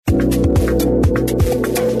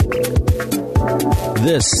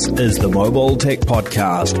This is the Mobile Tech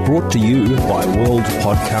Podcast, brought to you by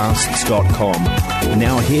worldpodcasts.com.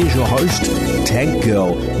 Now here's your host, Tech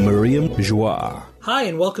Girl, Miriam Joire. Hi,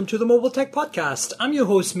 and welcome to the Mobile Tech Podcast. I'm your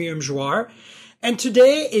host, Miriam Joire, and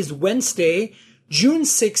today is Wednesday, June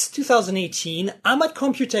 6, 2018. I'm at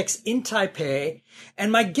Computex in Taipei,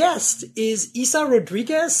 and my guest is Isa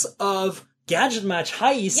Rodriguez of GadgetMatch.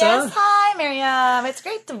 Hi, Isa. Yes, hi, Miriam. It's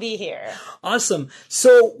great to be here. Awesome.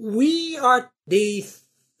 So we are day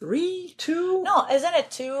 3, 2? No, isn't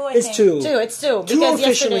it 2? It's 2. It's 2. Two Because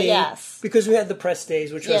officially, yesterday, yes. because we had the press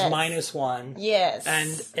days, which was Yes. -1. Yes.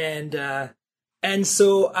 And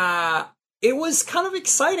so it was kind of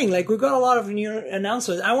exciting. Like, we got a lot of new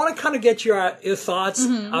announcements. I want to kind of get your thoughts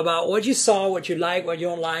about what you saw, what you like, what you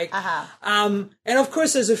don't like. And of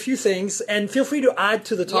course, there's a few things, and feel free to add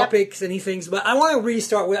to the topics, any things. But I want to really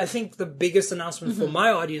start with, I think the biggest announcement for my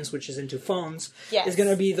audience, which is into phones, is going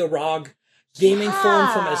to be the ROG gaming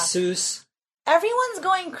phone from ASUS. Everyone's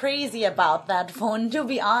going crazy about that phone, to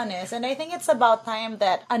be honest. And I think it's about time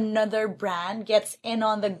that another brand gets in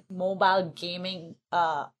on the mobile gaming,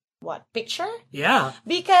 picture? Yeah.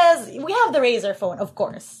 Because we have the Razer phone, of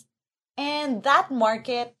course. And that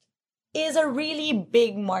market is a really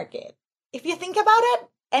big market. If you think about it,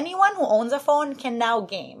 anyone who owns a phone can now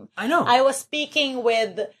game. I know. I was speaking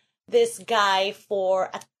with this guy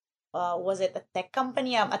for was it a tech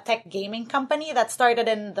company, a tech gaming company that started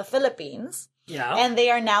in the Philippines. Yeah. And they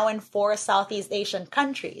are now in 4 Southeast Asian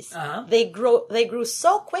countries. They grew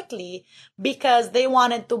so quickly because they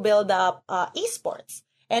wanted to build up esports.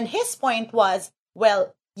 And his point was,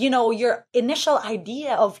 well, you know, your initial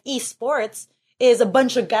idea of esports is a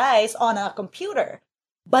bunch of guys on a computer.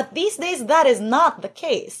 But these days, that is not the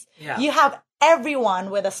case. Yeah. You have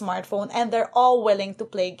everyone with a smartphone, and they're all willing to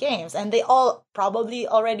play games, and they all probably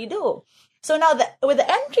already do. So now, with the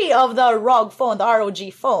entry of the ROG phone, the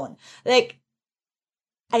ROG phone, like,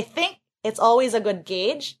 I think it's always a good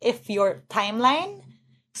gauge if your timeline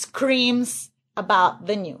screams about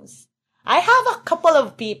the news. I have a couple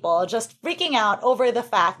of people just freaking out over the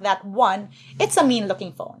fact that, one, it's a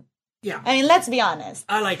mean-looking phone. Yeah. I mean, let's be honest.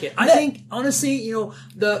 I like it. I think, honestly, you know,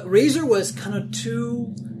 the Razer was kind of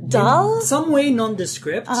too... Dull? In some way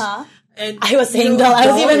nondescript. And I was saying dull. I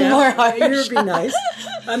was even more harsh. You're being nice.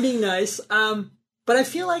 I'm being nice. But I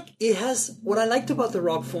feel like it has, what I liked about the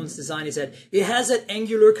ROG phone's design is that it has that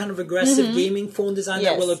angular kind of aggressive gaming phone design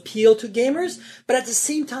that will appeal to gamers. But at the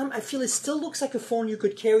same time, I feel it still looks like a phone you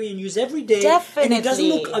could carry and use every day. Definitely. And it doesn't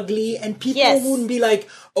look ugly, and people wouldn't be like,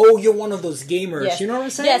 oh, you're one of those gamers. You know what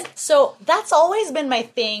I'm saying? Yes. So that's always been my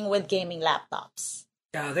thing with gaming laptops.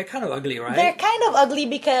 Yeah, they're kind of ugly, right? They're kind of ugly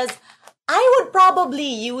because I would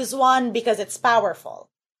probably use one because it's powerful.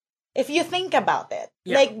 If you think about it,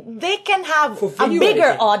 like, they can have a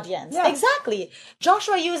bigger audience. Yeah. Exactly.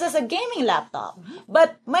 Joshua uses a gaming laptop.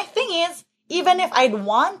 But my thing is, even if I'd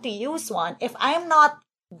want to use one, if I'm not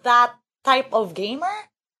that type of gamer,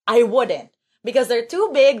 I wouldn't. Because they're too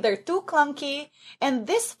big, they're too clunky. And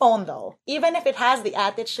this phone, though, even if it has the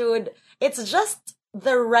attitude, it's just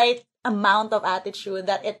the right amount of attitude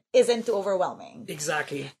that it isn't too overwhelming.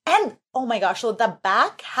 Exactly. And, oh my gosh, so the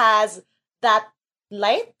back has that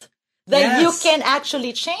light that you can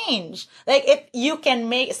actually change. Like, you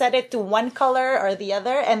can set it to one color or the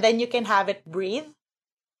other, and then you can have it breathe.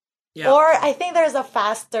 Yeah. Or I think there's a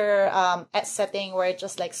faster setting where it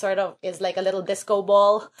just like sort of is like a little disco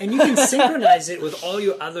ball. And you can synchronize it with all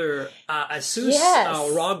your other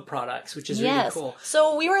ASUS ROG products, which is really cool.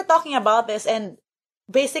 So we were talking about this, and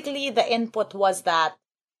basically the input was that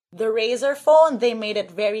the Razer phone, they made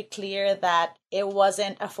it very clear that it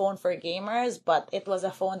wasn't a phone for gamers, but it was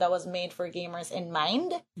a phone that was made for gamers in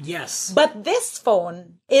mind. Yes. But this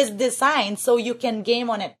phone is designed so you can game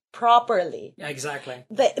on it properly. Yeah, exactly.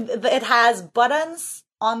 It has buttons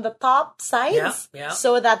on the top sides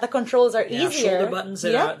so that the controls are easier. Shoulder buttons.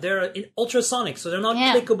 They're ultrasonic, so they're not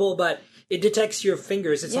clickable, but it detects your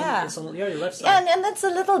fingers. It's on your left side. And that's a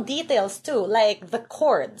little details too, like the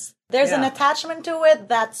cords. There's an attachment to it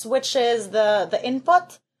that switches the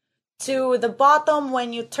input to the bottom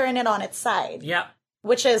when you turn it on its side. Yeah.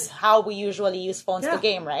 Which is how we usually use phones to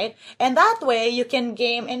game, right? And that way you can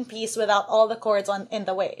game in peace without all the cords in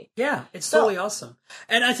the way. Yeah, it's totally awesome.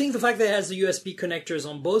 And I think the fact that it has the USB connectors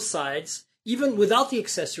on both sides, even without the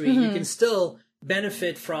accessory, you can still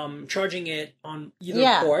benefit from charging it on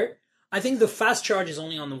either port. I think the fast charge is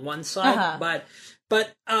only on the one side, but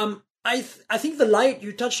I think the light,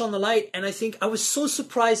 you touched on the light, and I think I was so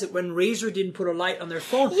surprised that when Razer didn't put a light on their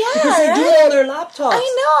phone. Yeah, because they do it on their laptops.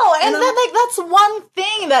 I know, and that's one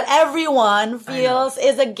thing that everyone feels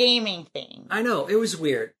is a gaming thing. I know, it was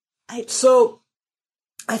weird. So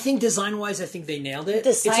I think design-wise, I think they nailed it.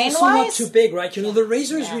 Design-wise? It's also not too big, right? You know, the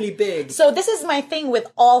Razr is really big. So this is my thing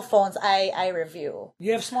with all phones I review.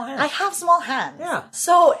 You have small hands. I have small hands. Yeah.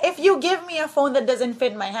 So if you give me a phone that doesn't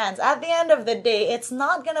fit my hands, at the end of the day, it's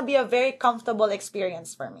not going to be a very comfortable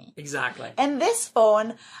experience for me. Exactly. And this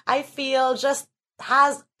phone, I feel, just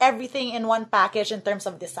has everything in one package in terms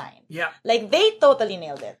of design. Yeah. Like, they totally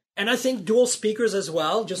nailed it. And I think dual speakers as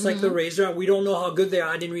well, just like the Razr. We don't know how good they are.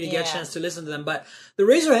 I didn't really get a chance to listen to them. But the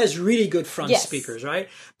Razr has really good front speakers, right?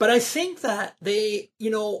 But I think that they,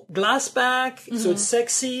 you know, glass back, so it's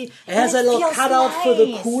sexy. It has a little cutout for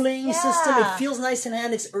the cooling system. It feels nice in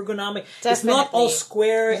hand. It's ergonomic. Definitely. It's not all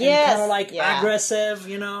square and kind of like aggressive,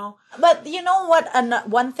 you know. But you know what?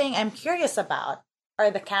 One thing I'm curious about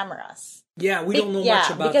are the cameras. Yeah, we don't know much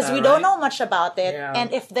about that. Because we don't know much about it. Yeah.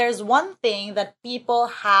 And if there's one thing that people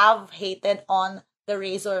have hated on the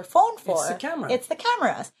Razr phone for, it's the camera. It's the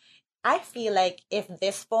cameras. I feel like if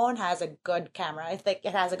this phone has a good camera, if it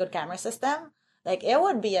has a good camera system, like, it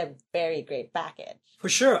would be a very great package. For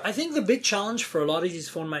sure. I think the big challenge for a lot of these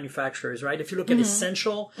phone manufacturers, right? If you look at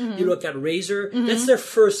Essential, you look at Razr, that's their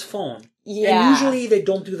first phone. Yeah. And usually they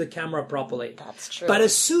don't do the camera properly. That's true. But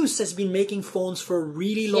Asus has been making phones for a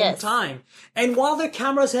really long time. And while their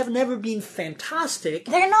cameras have never been fantastic,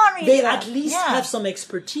 they're not really they at least have some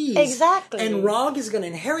expertise. Exactly. And ROG is going to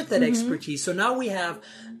inherit that expertise. So now we have,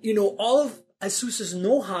 you know, all of Asus's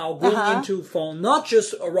know-how going into phone, not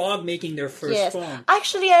just ROG making their first phone.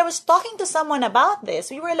 Actually, I was talking to someone about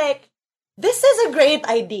this. We were like, this is a great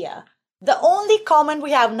idea. The only comment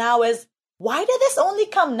we have now is, why did this only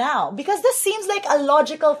come now? Because this seems like a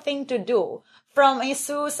logical thing to do from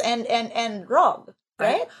Asus and ROG,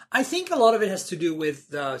 right? I think a lot of it has to do with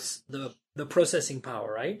the processing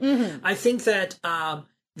power, right? I think that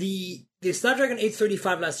the Snapdragon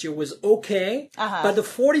 835 last year was okay, but the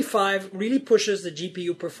 45 really pushes the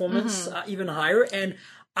GPU performance even higher. And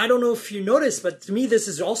I don't know if you noticed, but to me this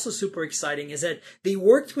is also super exciting, is that they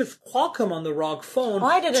worked with Qualcomm on the ROG phone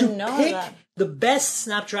to pick the best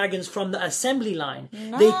Snapdragons from the assembly line.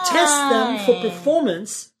 Nice. They test them for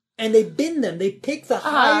performance and they bin them. They pick the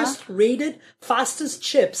highest rated, fastest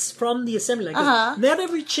chips from the assembly line. Not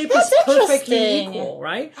every chip is perfectly equal,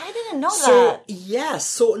 right? I didn't know that. Yes.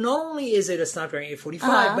 So not only is it a Snapdragon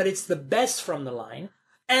 845, but it's the best from the line.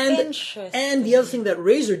 And the other thing that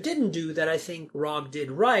Razr didn't do that I think ROG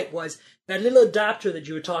did right was that little adapter that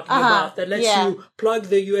you were talking about that lets you plug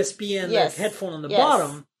the USB and the headphone on the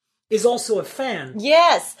bottom is also a fan.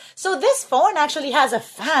 Yes. So this phone actually has a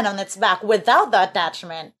fan on its back without the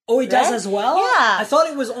attachment. Oh, it does as well? Yeah. I thought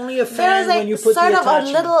it was only a fan when you put the attachment.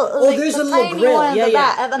 Sort of a little, there's a little grill. On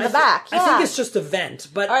the back. I think it's just a vent,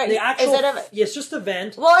 but the actual, it's just a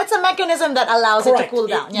vent. Well, it's a mechanism that allows it to cool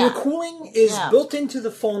down. Your cooling is built into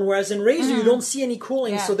the phone, whereas in Razr you don't see any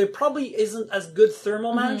cooling, so there probably isn't as good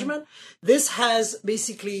thermal management. This has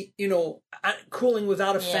basically, you know, cooling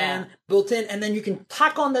without a fan built in, and then you can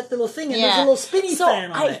tack on that little thing, and there's a little spinny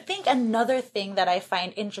fan on it. I think another thing that I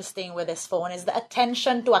find interesting with this phone is the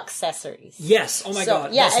attention to accessories. Yes. Oh my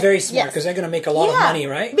God. That's very smart because they're going to make a lot of money,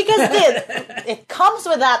 right? Because it comes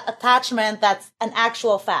with that attachment that's an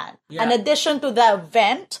actual fan. Yeah. In addition to the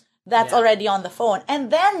vent that's already on the phone.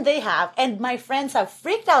 And then they have, and my friends have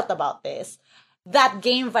freaked out about this, that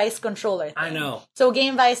Game Vice controller thing. I know. So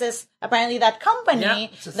Game Vice is apparently that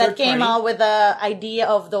company that came out with the idea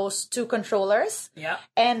of those two controllers. Yeah.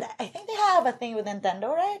 And I think they have a thing with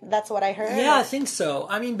Nintendo, right? That's what I heard. Yeah, I think so.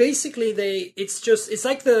 I mean, basically it's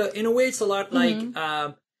like in a way it's a lot like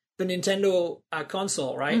the Nintendo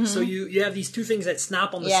console, right? So you have these two things that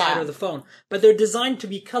snap on the side of the phone, but they're designed to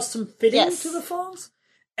be custom fitting to the phones.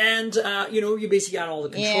 And, you basically got all the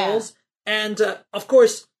controls. And, of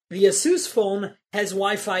course, the Asus phone has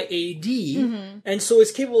Wi-Fi AD, and so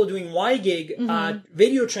it's capable of doing WiGig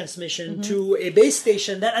video transmission to a base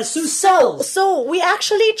station that Asus sells. So we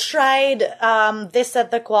actually tried this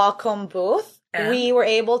at the Qualcomm booth. And we were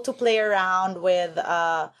able to play around with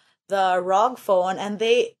the ROG phone, and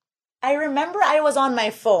I remember I was on my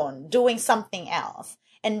phone doing something else,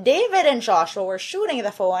 and David and Joshua were shooting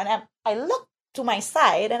the phone, and I looked to my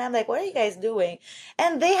side, and I'm like, what are you guys doing?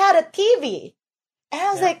 And they had a TV. And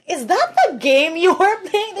I was like, is that the game you were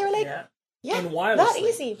playing? They were like, and wirelessly. That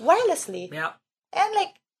easy, wirelessly. Yeah. And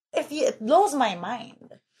like, it blows my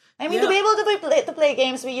mind. I mean, to be able to play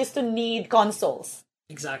games, we used to need consoles.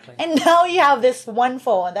 Exactly. And now you have this one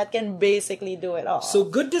phone that can basically do it all. So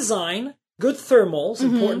good design, good thermals,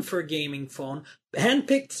 important for a gaming phone.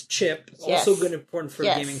 Handpicked chip, also good, important for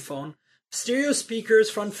a gaming phone. Stereo speakers,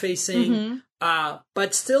 front facing.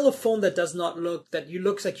 But still a phone that does not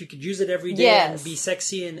looks like you could use it every day and be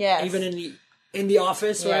sexy, and even in the in the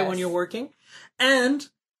office, right, when you're working. And,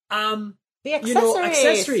 the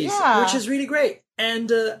accessories, which is really great.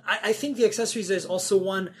 And I think the accessories, there's also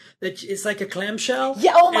one that it's like a clamshell.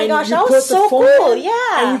 Yeah, oh my gosh, that was so cool.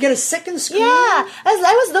 Yeah. And you get a second screen. Yeah, as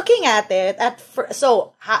I was looking at it,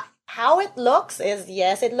 so how it looks is,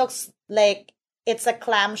 yes, it looks like it's a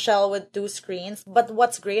clamshell with 2 screens. But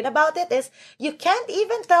what's great about it is you can't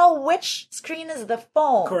even tell which screen is the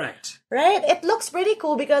phone. Correct. Right? It looks pretty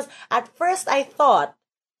cool because at first I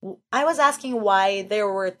was asking why there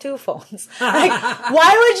were 2 phones. Like,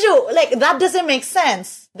 why would you, like, that doesn't make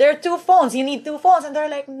sense. There are 2 phones. You need 2 phones. And they're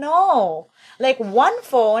like, no. Like, one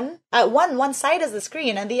phone, one side is the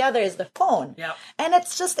screen and the other is the phone. Yeah. And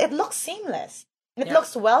it's just, it looks seamless. It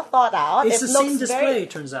looks well thought out. It's the same display,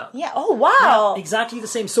 it turns out. Yeah. Oh, wow. Yeah, exactly the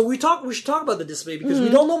same. So we should talk about the display because we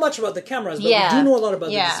don't know much about the cameras, but we do know a lot about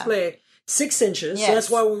the display. 6 inches. Yes. So that's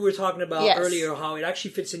why we were talking about earlier how it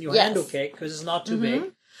actually fits in your hand okay because it's not too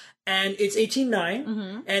big. And it's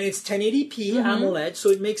 18:9, and it's 1080p AMOLED, so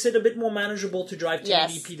it makes it a bit more manageable to drive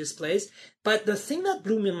 1080p displays. But the thing that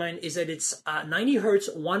blew my mind is that it's 90 hertz,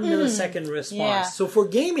 1 millisecond response. Yeah. So for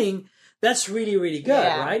gaming, that's really, really good,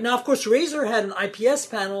 right? Now, of course, Razer had an IPS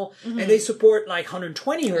panel, and they support like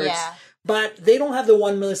 120 hertz, but they don't have the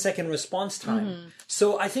 1 millisecond response time.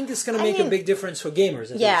 So I think it's going to make a big difference for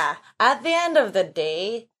gamers. At the end of the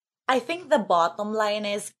day, I think the bottom line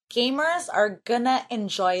is gamers are gonna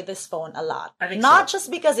enjoy this phone a lot. I think Not just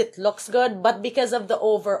because it looks good, but because of the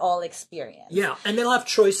overall experience. Yeah, and they'll have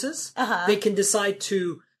choices. They can decide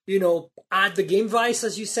to, add the game vice,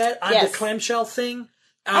 as you said, add the clamshell thing.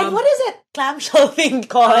 And what is it clamshell thing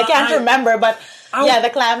called? I can't remember, but the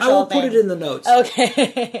clamshell thing. I will put it in the notes.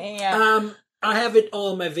 Okay. I have it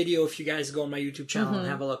all in my video if you guys go on my YouTube channel and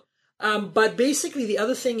have a look. But basically, the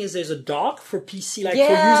other thing is there's a dock for PC, like for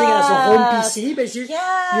using it as a home PC. But you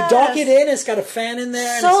dock it in, it's got a fan in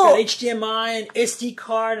there, and it's got HDMI and SD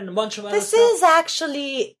card and a bunch of other stuff. This is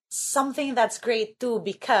actually something that's great too,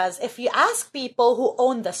 because if you ask people who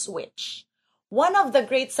own the Switch, one of the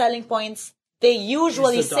great selling points they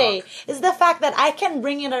usually say is the fact that I can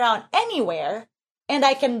bring it around anywhere and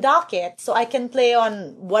I can dock it so I can play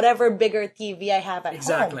on whatever bigger TV I have at home.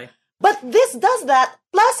 Exactly. But this does that,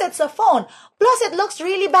 plus it's a phone, plus it looks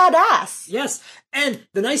really badass. Yes, and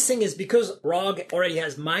the nice thing is because ROG already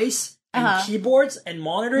has mice and keyboards and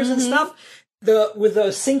monitors and stuff, with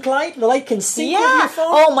the sync light, the light can sync with your phone.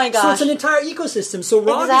 Oh my gosh. So it's an entire ecosystem. So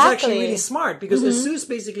ROG is actually really smart because ASUS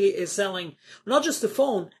basically is selling not just the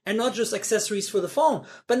phone and not just accessories for the phone,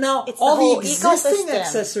 but now all the existing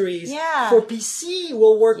accessories for PC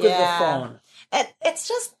will work with the phone. It's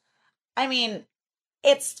just,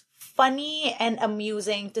 it's funny and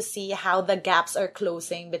amusing to see how the gaps are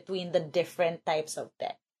closing between the different types of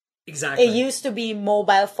tech. Exactly. It used to be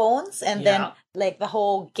mobile phones, and then like the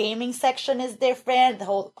whole gaming section is different, the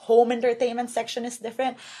whole home entertainment section is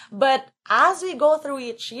different. But as we go through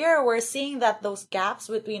each year, we're seeing that those gaps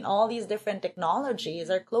between all these different technologies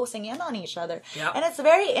are closing in on each other. Yeah. And it's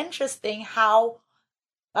very interesting how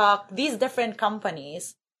these different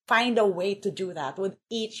companies find a way to do that with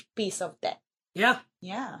each piece of tech. Yeah.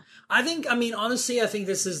 Yeah. Honestly, I think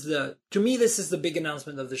this is the big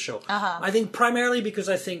announcement of the show. I think primarily because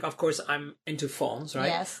of course, I'm into phones, right?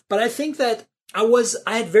 Yes. But I think that I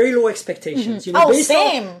had very low expectations.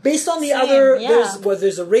 Based on the other,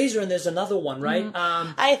 there's a Razer and there's another one, right?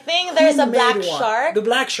 I think there's a Black Shark. The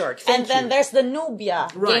Black Shark, and then there's the Nubia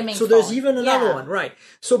gaming phone. There's even another one, right?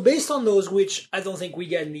 So based on those, which I don't think we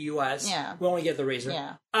get in the US, we only get the Razer.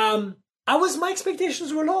 Yeah. My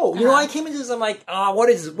expectations were low. I came into this, I'm like, what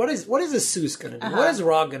is ASUS gonna do? What is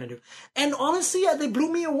ROG gonna do? And honestly, they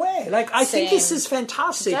blew me away. Like, I think this is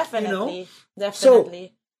fantastic. Definitely. So,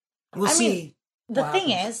 we'll see. The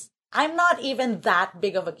thing is, I'm not even that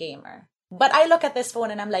big of a gamer. But I look at this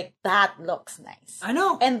phone and I'm like, that looks nice. I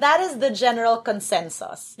know. And that is the general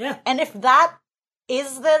consensus. Yeah. And if that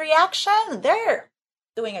is the reaction, they're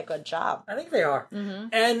doing a good job. I think they are. Mm-hmm.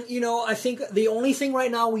 And, I think the only thing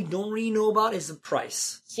right now we don't really know about is the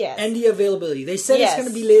price. Yes. And the availability. They said it's going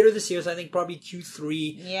to be later this year, so I think probably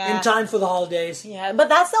Q3 in time for the holidays. Yeah, but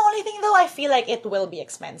that's the only thing, though. I feel like it will be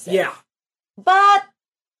expensive. Yeah. But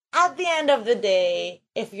at the end of the day,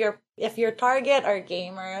 if your target are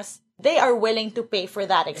gamers, they are willing to pay for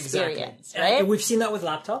that experience, right? And we've seen that with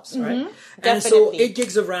laptops, right? Definitely. And so 8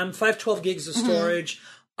 gigs of RAM, 512 gigs of storage.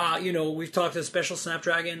 We've talked a special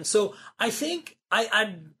Snapdragon. So I think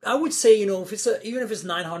I would say, if it's even if it's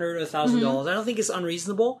 $900 or $1,000, I don't think it's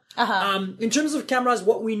unreasonable. In terms of cameras,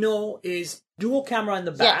 what we know is dual camera in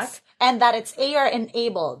the back. Yes, and that it's AR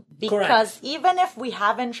enabled, because even if we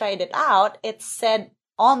haven't tried it out, it's said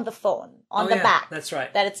on the phone, on the back. That's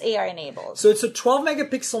right. That it's AR enabled. So it's a 12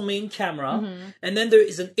 megapixel main camera, and then there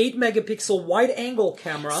is an 8 megapixel wide angle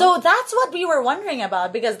camera. So that's what we were wondering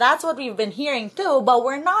about, because that's what we've been hearing too, but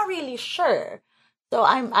we're not really sure. So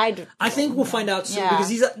I think we'll find out soon,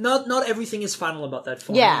 because not everything is final about that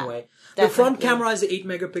phone anyway. Definitely. The front camera is 8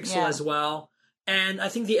 megapixel as well. And I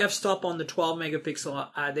think the f-stop on the 12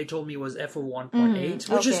 megapixel, they told me was f/1.8,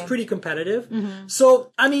 which is pretty competitive.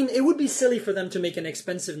 So, I mean, it would be silly for them to make an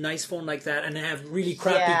expensive, nice phone like that and have really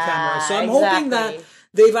crappy cameras. So I'm hoping that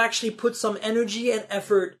they've actually put some energy and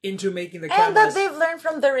effort into making the cameras. And that they've learned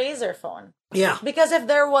from the Razer phone. Yeah. Because if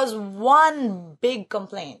there was one big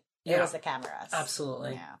complaint, it was the cameras.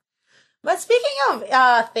 Absolutely. Yeah. But speaking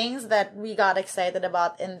of things that we got excited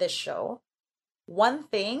about in this show, one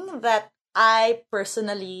thing that I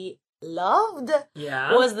personally loved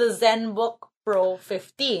was the ZenBook Pro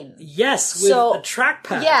 15. Yes, with a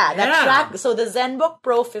trackpad. Yeah, so the ZenBook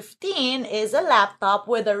Pro 15 is a laptop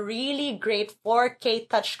with a really great 4K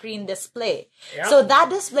touchscreen display. Yep. So that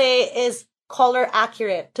display is color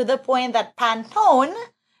accurate to the point that Pantone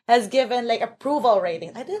has given like approval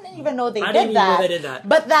ratings. I didn't even know they did that.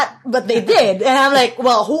 But they did. And I'm like,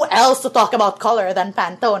 well, who else to talk about color than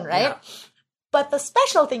Pantone, right? Yeah. But the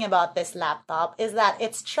special thing about this laptop is that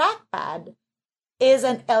its trackpad is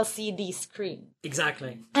an LCD screen.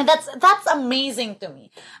 Exactly. And that's amazing to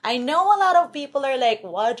me. I know a lot of people are like,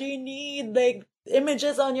 what do you need like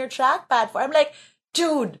images on your trackpad for? I'm like,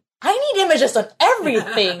 dude, I need images on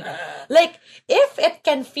everything. Like, if it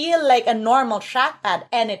can feel like a normal trackpad,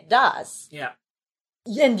 and it does. Yeah.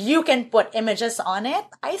 And you can put images on it,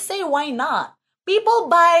 I say, why not? People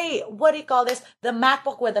buy, the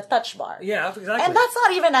MacBook with a touch bar. Yeah, exactly. And that's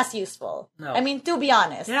not even as useful. No. I mean, to be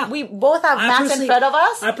honest. Yeah. We both have Macs in front of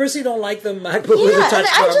us. I personally don't like the MacBook with a touch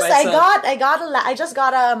bar myself. I just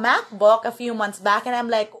got a MacBook a few months back, and I'm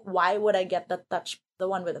like, why would I get the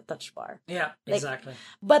one with a touch bar? Yeah, exactly.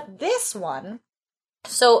 But this one,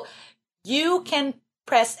 so you can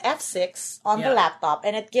press F6 on the laptop,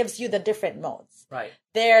 and it gives you the different modes. Right.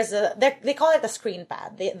 They call it a screen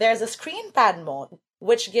pad. There's a screen pad mode,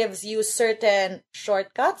 which gives you certain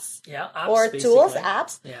shortcuts or tools,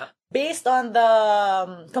 apps, based on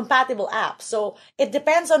the compatible app. So it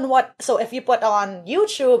depends on so if you put on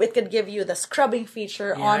YouTube, it could give you the scrubbing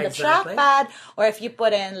feature on the trackpad, or if you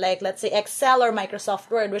put in like, let's say Excel or Microsoft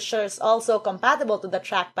Word, which is also compatible to the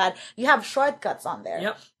trackpad, you have shortcuts on there.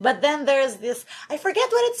 Yep. But then there's this, I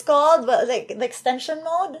forget what it's called, but like the extension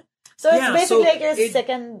mode. So it's basically like your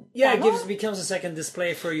second... Yeah, it becomes a second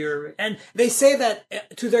display for your... And they say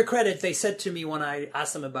that, to their credit, they said to me when I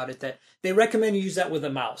asked them about it, that they recommend you use that with a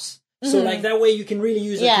mouse. So like that way you can really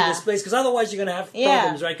use it to displays, because otherwise you're going to have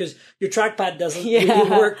problems, right? Because your trackpad doesn't really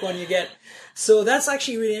work when you get... So that's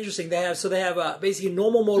actually really interesting. They have basically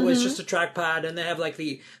normal mode where it's just a trackpad, and they have like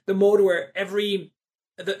the mode where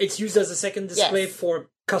it's used as a second display for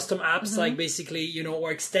custom apps, like basically, or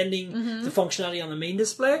extending the functionality on the main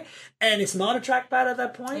display, and it's not a trackpad at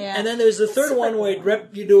that point. And then there's the third one where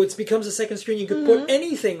it becomes a second screen. You can put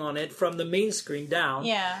anything on it from the main screen down.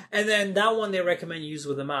 And then that one they recommend you use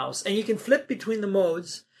with a mouse, and you can flip between the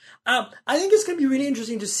modes. I think it's going to be really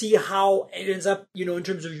interesting to see how it ends up, in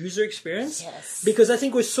terms of user experience. Yes. Because I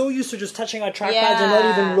think we're so used to just touching our trackpads and not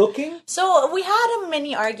even looking. So we had a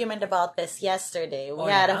mini argument about this yesterday.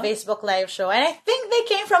 We had a Facebook Live show, and I think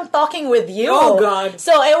they came from talking with you. Oh, God.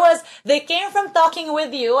 So they came from talking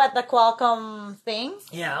with you at the Qualcomm thing.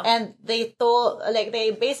 Yeah. And they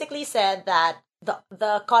they basically said that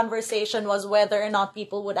the conversation was whether or not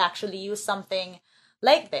people would actually use something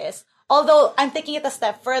like this. Although I'm taking it a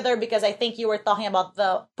step further, because I think you were talking about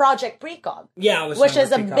the Project Precog. Yeah, which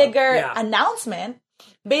is a bigger announcement.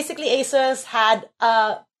 Basically, Asus had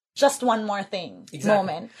just one more thing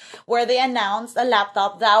moment where they announced a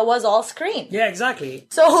laptop that was all screen. Yeah, exactly.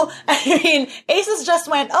 So, I mean, Asus just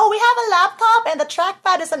went, we have a laptop and the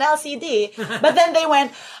trackpad is an LCD. But then they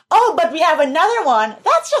went, but we have another one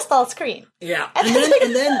that's just all screen. Yeah. And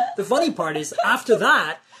then the funny part is, after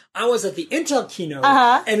that, I was at the Intel keynote,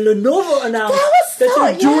 and Lenovo announced that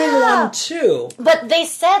they're doing one too. But they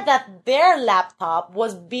said that their laptop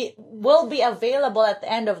will be available at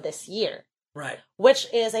the end of this year. Right. Which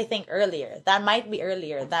is, I think, earlier. That might be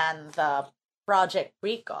earlier than the Project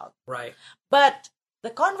Precog. Right. But the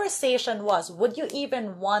conversation was, would you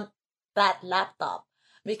even want that laptop?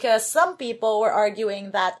 Because some people were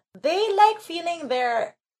arguing that they like feeling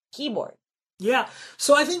their keyboard. Yeah.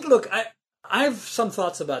 So I think, look, I have some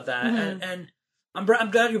thoughts about that, and I'm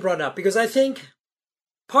glad you brought it up, because I think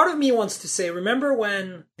part of me wants to say, remember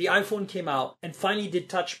when the iPhone came out and finally did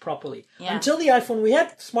touch properly? Yeah. Until the iPhone, we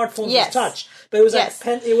had smartphones with touch, but it was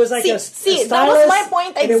like a stylus, that was my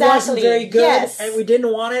point exactly. And it wasn't very good, and we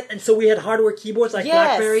didn't want it, and so we had hardware keyboards like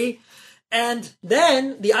BlackBerry. And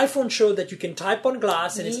then the iPhone showed that you can type on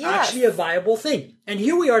glass, and it's actually a viable thing. And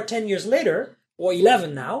here we are 10 years later, or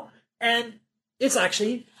 11 now, and it's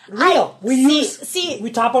actually real. We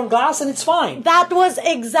tap on glass and it's fine. That was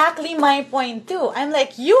exactly my point too. I'm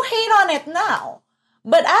like, you hate on it now,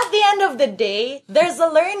 but at the end of the day, there's a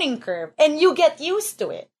learning curve and you get used to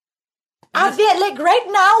it. Like right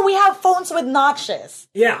now, we have phones with notches.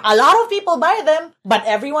 Yeah. A lot of people buy them, but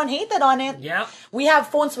everyone hated on it. Yeah. We have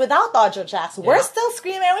phones without audio jacks. Yeah. We're still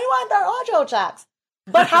screaming, we want our audio jacks.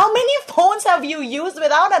 But how many phones have you used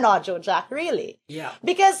without an audio jack, really? Yeah.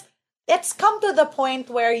 Because it's come to the point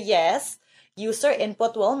where, yes, user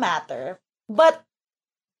input will matter, but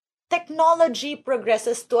technology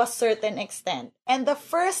progresses to a certain extent. And the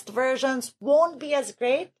first versions won't be as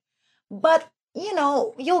great, but,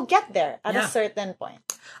 you'll get there at a certain point.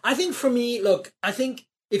 I think for me, look,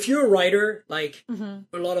 if you're a writer, like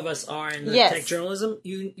a lot of us are in the tech journalism,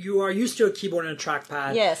 you are used to a keyboard and a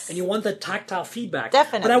trackpad. Yes. And you want that tactile feedback.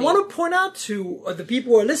 Definitely. But I want to point out to the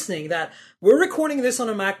people who are listening that we're recording this on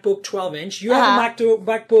a MacBook 12-inch. You have a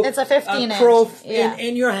MacBook it's a 15-inch. Pro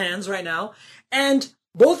in your hands right now. And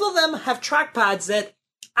both of them have trackpads that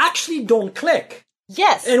actually don't click.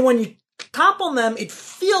 Yes. And when you tap on them, it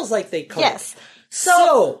feels like they click. Yes.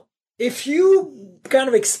 So if you kind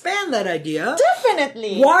of expand that idea,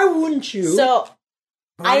 definitely, why wouldn't you? So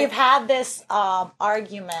I've had this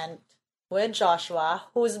argument with Joshua,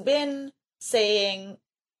 who's been saying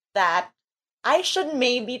that I should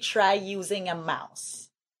maybe try using a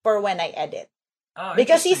mouse for when I edit,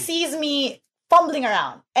 because he sees me fumbling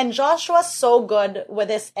around, and Joshua's so good with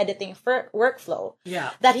his editing workflow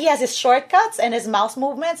that he has his shortcuts and his mouse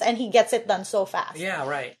movements, and he gets it done so fast. Yeah,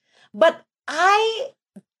 right. But I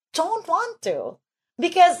don't want to,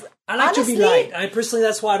 because I like to be light. I personally,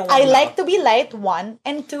 that's why I don't want to. I like to be light, one,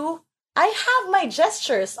 and two, I have my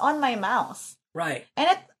gestures on my mouse. Right.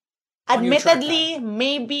 And admittedly,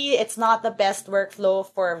 maybe it's not the best workflow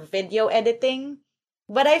for video editing,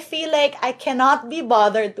 but I feel like I cannot be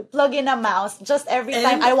bothered to plug in a mouse just every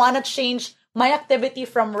time I want to change my activity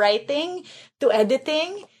from writing to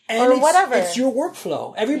editing. Or whatever. It's your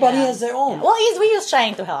workflow. Everybody has their own. Well, we're just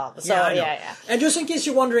trying to help. So, yeah. And just in case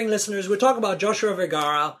you're wondering, listeners, we're talking about Joshua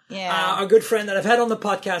Vergara, a good friend that I've had on the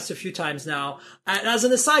podcast a few times now. And as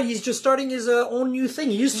an aside, he's just starting his own new thing.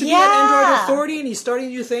 He used to be at Android Authority, and he's starting a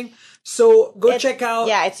new thing. So go check out.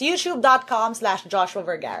 Yeah, it's youtube.com/Joshua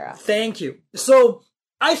Vergara. Thank you. So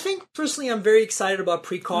I think, personally, I'm very excited about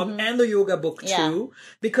Precog and the Yoga book, too.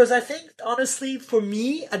 Because I think, honestly, for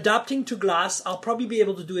me, adapting to glass, I'll probably be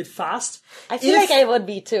able to do it fast. I feel like I would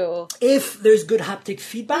be, too. If there's good haptic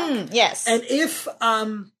feedback. Yes. And if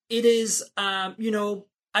it is, I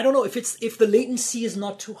don't know, if the latency is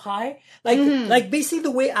not too high. Like basically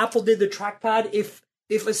the way Apple did the trackpad,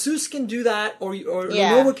 if Asus can do that or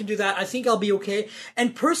Lenovo can do that, I think I'll be okay.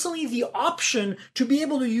 And personally, the option to be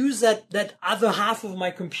able to use that other half of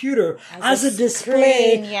my computer as a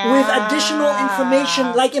display with additional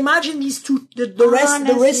information. Like imagine these two, the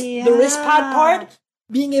wrist pad part,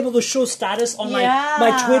 being able to show status on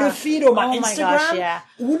my Twitter feed or my Instagram. Gosh,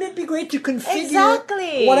 wouldn't it be great to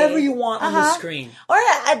configure whatever you want on the screen? Or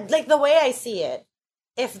like the way I see it,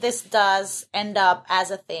 if this does end up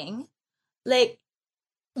as a thing, like,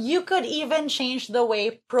 you could even change the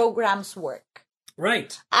way programs work.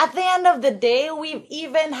 Right. At the end of the day, we've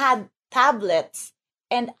even had tablets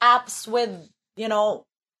and apps with,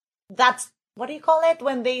 that's, what do you call it?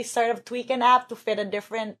 When they sort of tweak an app to fit a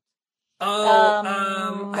different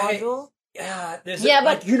module? There's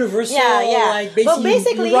like universal, like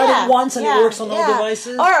basically you write it once and it works on all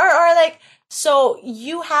devices. Or like, so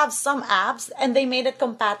you have some apps and they made it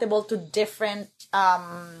compatible to different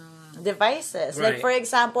devices. Right. Like, for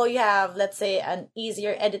example, you have, let's say, an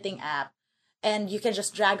easier editing app and you can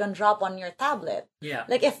just drag and drop on your tablet. Yeah.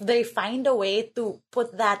 Like, if they find a way to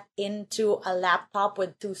put that into a laptop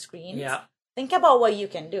with two screens, think about what you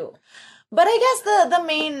can do. But I guess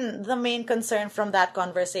the main concern from that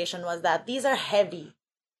conversation was that these are heavy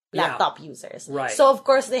laptop users. Right. So, of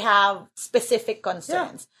course, they have specific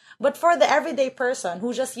concerns. Yeah. But for the everyday person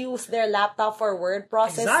who just use their laptop for word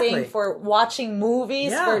processing, for watching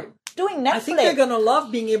movies, for doing Netflix. I think they're going to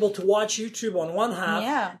love being able to watch YouTube on one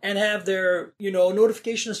half and have their,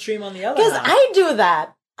 notification stream on the other half. Because I do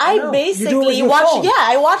that. I basically watch,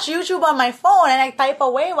 I watch YouTube on my phone and I type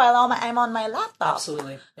away while I'm on my laptop.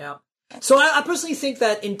 Absolutely, yeah. So I personally think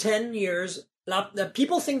that in 10 years,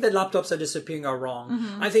 people think that laptops are disappearing are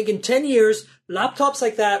wrong. I think in 10 years, laptops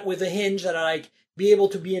like that with a hinge that are like be able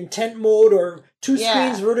to be in tent mode or two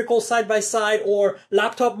screens vertical side by side, or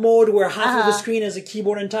laptop mode where half of the screen is a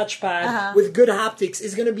keyboard and touchpad with good haptics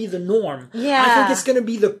is going to be the norm. Yeah. I think it's going to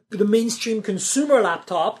be the mainstream consumer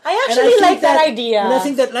laptop. I actually like that idea. And I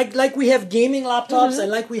think that like we have gaming laptops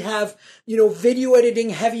and like we have, video editing,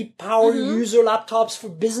 heavy power user laptops for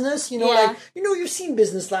business, you've seen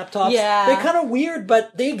business laptops. Yeah. They're kind of weird,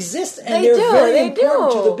 but they exist and they're very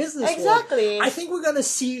important to the business exactly. world. I think we're going to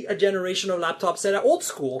see a generation of laptops that are old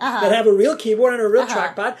school, that have a real keyboard and a real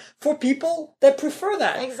trackpad for people that prefer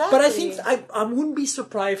that. Exactly. But I think I wouldn't be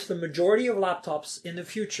surprised if the majority of laptops in the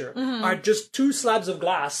future are just two slabs of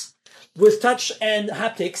glass with touch and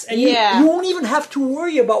haptics, and you won't even have to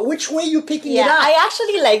worry about which way you're picking it up. I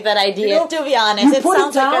actually like that idea, to be honest. You put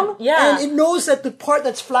it down, and it knows that the part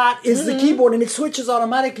that's flat is the keyboard, and it switches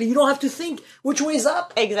automatically. You don't have to think which way is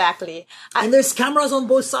up. Exactly. And there's cameras on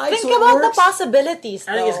both sides. Think about the possibilities,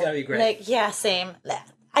 though. I think it's going to be great. Same.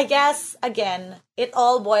 I guess, again, it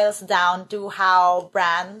all boils down to how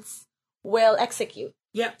brands will execute.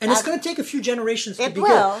 Yeah, and it's going to take a few generations to be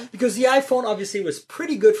good. Because the iPhone obviously was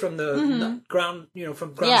pretty good from the ground,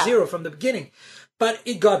 from ground zero, from the beginning. But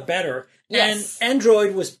it got better. Yes. And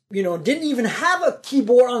Android was, didn't even have a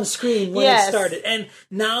keyboard on screen when it started. And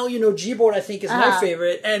now, Gboard I think is my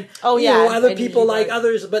favorite. And, other people like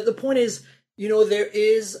others. But the point is, there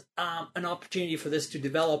is an opportunity for this to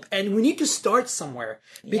develop, and we need to start somewhere,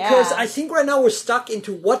 because I think right now we're stuck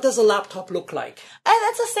into what does a laptop look like. And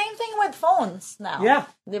that's the same thing with phones now. Yeah.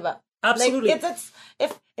 Diba? Absolutely. Like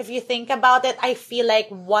if you think about it, I feel like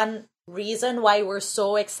one reason why we're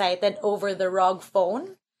so excited over the ROG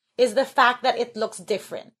phone is the fact that it looks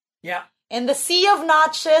different. Yeah. In the sea of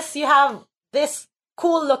notches, you have this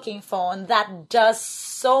cool looking phone that does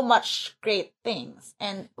so much great things.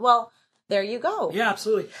 And there you go. Yeah,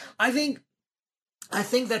 absolutely. I think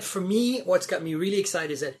that for me, what's got me really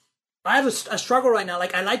excited is that I have a struggle right now.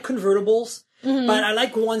 Like, I like convertibles, but I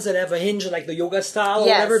like ones that have a hinge, like the yoga style or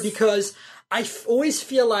whatever, because I always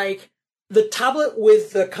feel like the tablet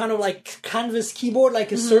with the kind of like canvas keyboard,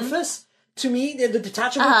 like a Surface, to me, the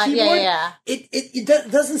detachable keyboard, it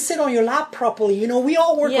doesn't sit on your lap properly. We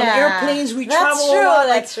all work on airplanes, we travel a lot.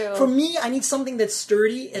 That's true. For me, I need something that's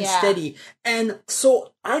sturdy and steady. And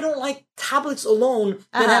so I don't like tablets alone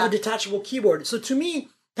that have a detachable keyboard. So to me,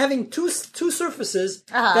 having two surfaces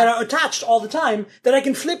that are attached all the time, that I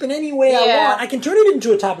can flip in any way I want. I can turn it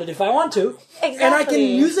into a tablet if I want to. Exactly. And I can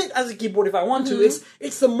use it as a keyboard if I want to.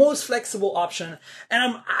 It's the most flexible option. And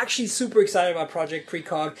I'm actually super excited about Project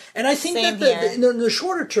Precog. And I think that in the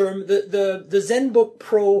shorter term, the ZenBook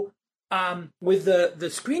Pro with the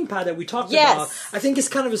screen pad that we talked about, I think is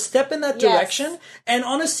kind of a step in that direction. And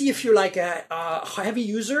honestly, if you're like a heavy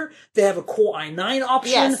user, they have a Core i9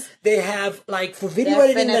 option. They have, like, for video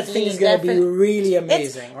editing, that thing is going to be really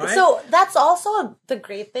amazing, right? So that's also the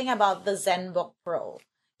great thing about the ZenBook Pro.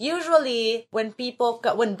 Usually, when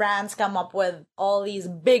brands come up with all these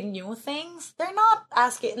big new things, they're not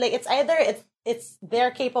asking, like, it's either it's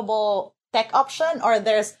their capable tech option, or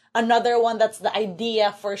there's another one that's the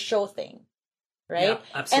idea for show thing, right? Yeah,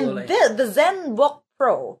 absolutely. And the ZenBook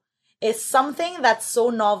Pro is something that's so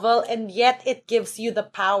novel, and yet it gives you the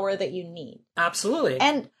power that you need. Absolutely.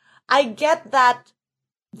 And I get that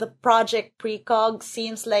the Project Precog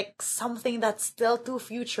seems like something that's still too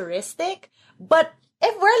futuristic, but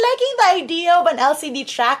if we're liking the idea of an LCD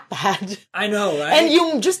trackpad, I know, right?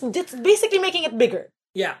 And it's basically making it bigger.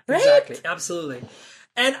 Yeah, right? Exactly. Absolutely.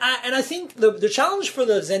 And I think the challenge for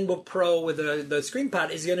the ZenBook Pro with the screen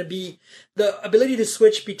pad is going to be the ability to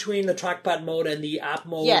switch between the trackpad mode and the app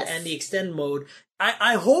mode and the extend mode.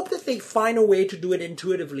 I hope that they find a way to do it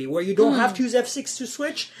intuitively, where you don't have to use F6 to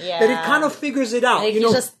switch, that it kind of figures it out.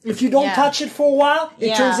 If you don't touch it for a while,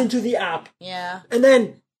 it turns into the app. Yeah. And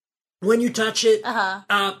then when you touch it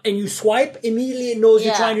and you swipe, immediately it knows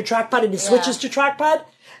you're trying to trackpad and it switches to trackpad.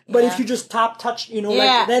 But if you just touch, then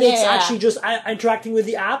it's actually just interacting with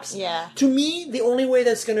the apps. Yeah. To me, the only way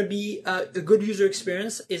that's going to be a good user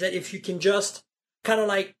experience is that if you can just kind of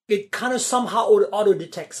like, it kind of somehow auto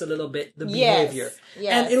detects a little bit the behavior.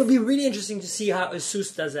 Yes. And it'll be really interesting to see how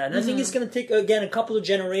ASUS does that. And I think it's going to take, again, a couple of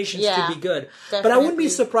generations to be good. Definitely. But I wouldn't be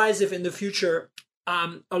surprised if in the future,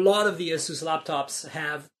 a lot of the ASUS laptops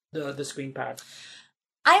have the screen pad.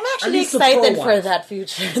 I'm actually excited for that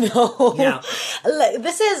future, though. Yeah.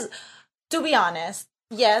 This is, to be honest,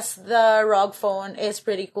 yes, the ROG phone is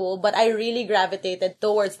pretty cool, but I really gravitated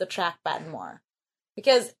towards the trackpad more.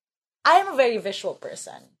 Because I'm a very visual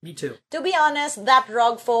person. Me too. To be honest, that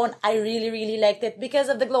ROG phone, I really, really liked it because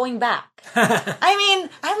of the glowing back. I mean,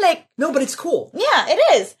 I'm like... No, but it's cool. Yeah, it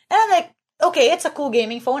is. And I'm like, okay, it's a cool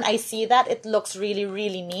gaming phone. I see that. It looks really,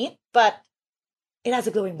 really neat. But it has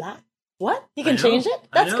a glowing back. What? You can change it?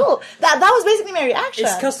 That's cool. That was basically my reaction.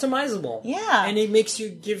 It's customizable. Yeah. And it makes you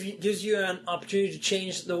gives you an opportunity to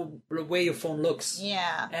change the way your phone looks.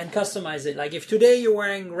 Yeah. And customize it. Like if today you're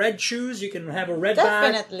wearing red shoes, you can have a red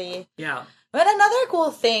back. Definitely. Yeah. But another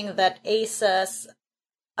cool thing that Asus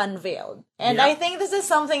unveiled, and I think this is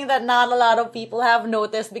something that not a lot of people have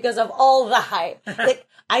noticed because of all the hype. Like,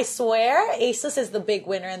 I swear, Asus is the big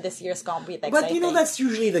winner in this year's Computex. But that's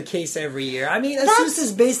usually the case every year. I mean, Asus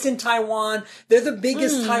is based in Taiwan. They're the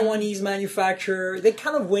biggest Taiwanese manufacturer. They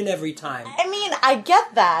kind of win every time. I mean, I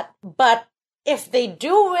get that, but if they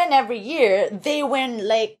do win every year, they win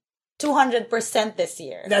like 200% this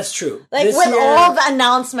year. That's true. Like this with year, all the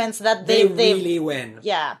announcements that they really win.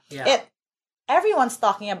 Yeah. Everyone's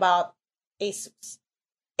talking about Asus.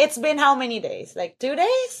 It's been how many days? Like 2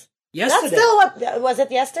 days? Yesterday. That's still what was it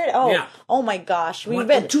yesterday? Oh, yeah. Oh my gosh, we've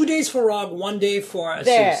been 2 days for ROG, 1 day for Asus.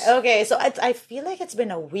 There. Okay, so I feel like it's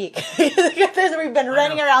been a week. We've been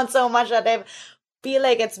running around so much that I feel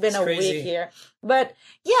like it's been crazy. Week here. But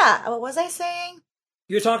yeah, what was I saying?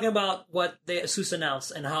 You're talking about what the Asus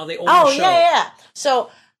announced and how they own the show. Oh yeah. So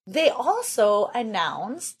they also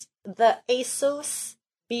announced the Asus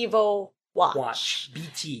Vivo Watch.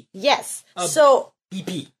 BT. Yes. So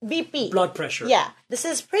BP. Blood pressure. Yeah. This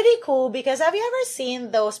is pretty cool because have you ever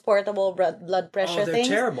seen those portable blood pressure things?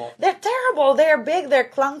 Terrible. They're terrible. They're big. They're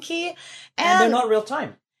clunky. And they're not real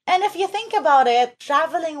time. And if you think about it,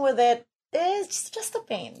 traveling with it is just a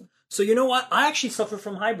pain. So you know what? I actually suffer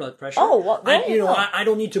from high blood pressure. Oh, well, I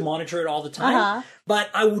don't need to monitor it all the time. But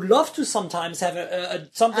I would love to sometimes have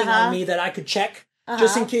something on me that I could check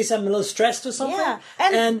just in case I'm a little stressed or something. Yeah.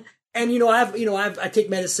 And I take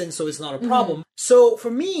medicine, so it's not a problem. So for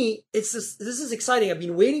me, this is exciting. I've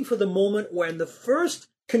been waiting for the moment when the first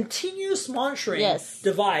continuous monitoring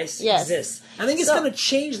device exists. I think it's going to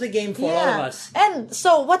change the game for all of us. And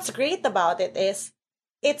so what's great about it is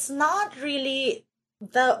it's not really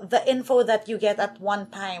the info that you get at one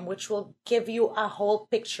time, which will give you a whole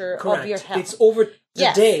picture of your health. It's over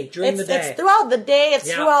the day, during the day. It's throughout the day.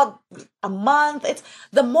 It's throughout a month. It's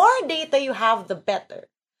the more data you have, the better.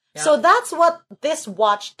 Yeah. So that's what this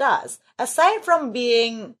watch does. Aside from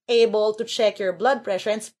being able to check your blood pressure,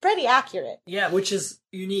 it's pretty accurate. Yeah, which is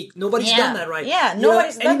unique. Nobody's done that, right? Yeah,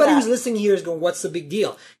 nobody's done that. Anybody who's listening here is going, what's the big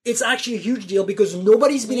deal? It's actually a huge deal because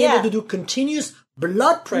nobody's been able to do continuous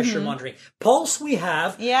blood pressure monitoring. Pulse we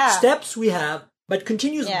have, steps we have, but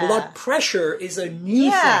continuous blood pressure is a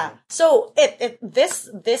new thing. So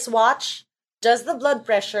this watch does the blood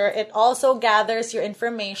pressure. It also gathers your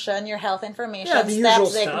information, your health information, the usual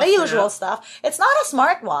stuff. The usual stuff. It's not a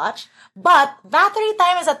smartwatch, but battery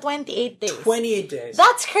time is at 28 days. 28 days.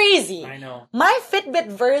 That's crazy. I know. My Fitbit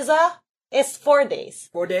Versa is 4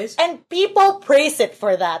 days. 4 days? And people praise it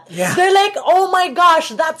for that. Yeah. They're like, oh my gosh,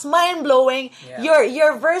 that's mind-blowing. Yeah.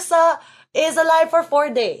 Your Versa is alive for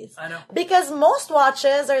 4 days. I know. Because most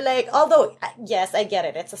watches are like, although, yes, I get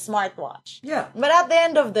it. It's a smartwatch. Yeah. But at the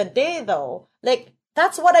end of the day, though, like,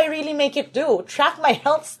 that's what I really make it do. Track my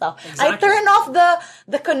health stuff. Exactly. I turn off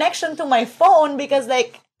the connection to my phone because,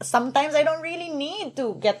 like, sometimes I don't really need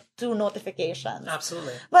to get 2 notifications.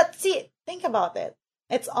 Absolutely. But see, think about it.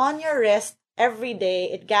 It's on your wrist every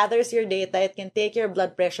day. It gathers your data. It can take your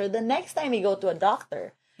blood pressure. The next time you go to a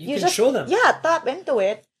doctor, you can show them. Yeah, tap into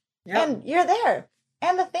it. Yeah. And you're there.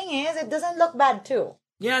 And the thing is, it doesn't look bad too.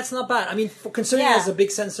 Yeah, it's not bad. I mean, considering it has a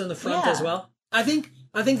big sensor in the front as well. I think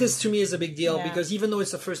this to me is a big deal because even though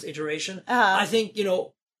it's the first iteration, I think,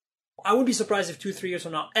 I wouldn't be surprised if 2-3 years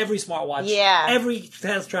from now, every smartwatch, every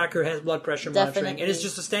health tracker has blood pressure monitoring. And it's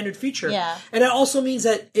just a standard feature. Yeah. And it also means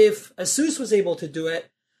that if Asus was able to do it,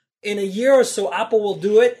 in a year or so, Apple will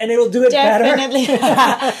do it, and it'll do it Definitely.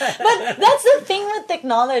 better. But that's the thing with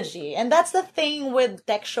technology, and that's the thing with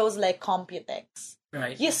tech shows like Computex.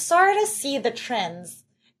 Right. You sort of see the trends,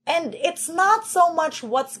 and it's not so much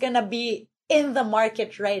what's going to be in the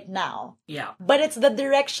market right now. Yeah. But it's the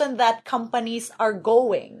direction that companies are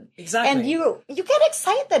going. Exactly. And you get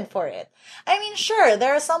excited for it. I mean, sure,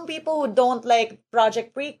 there are some people who don't like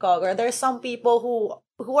Project Precog, or there are some people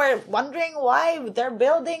who are wondering why they're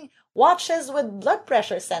building watches with blood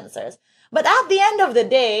pressure sensors. But at the end of the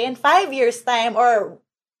day, in 5 years' time, or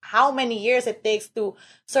how many years it takes to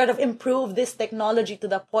sort of improve this technology to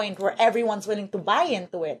the point where everyone's willing to buy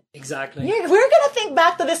into it. Exactly. We're going to think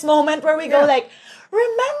back to this moment where we go like,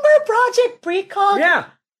 remember Project Precog? Yeah.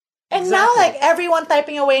 And now, like, everyone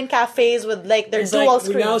typing away in cafes with, like, their dual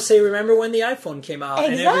screen. We now say, remember when the iPhone came out?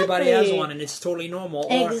 Exactly. And everybody has one, and it's totally normal.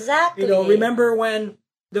 Or, exactly. Remember when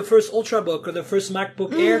the first Ultrabook or the first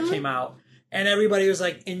MacBook Air came out? And everybody was,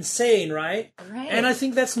 like, insane, right? Right. And I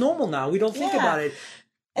think that's normal now. We don't think about it.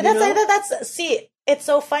 And see, it's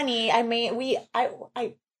so funny.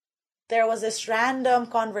 There was this random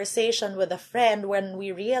conversation with a friend when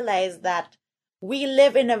we realized that we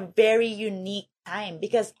live in a very unique time,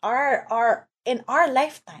 because in our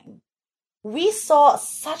lifetime we saw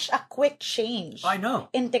such a quick change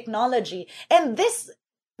in technology, and this,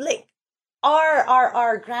 like,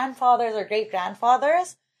 our grandfathers or great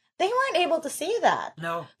grandfathers, they weren't able to see that.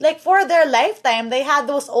 No. Like, for their lifetime they had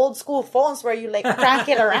those old school phones where you, like, crank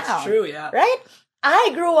it around. That's true, yeah. Right?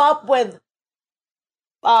 I grew up with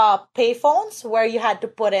pay phones where you had to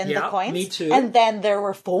put in the coins. Me too. And then there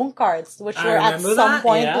were phone cards, which were at some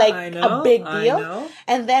point a big deal.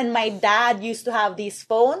 And then my dad used to have these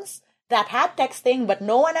phones that had texting, but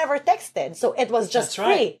no one ever texted. So it was just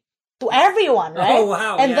free to everyone, right? Oh,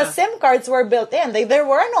 wow. And the SIM cards were built in. There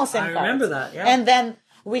were no SIM cards. I remember that, yeah. And then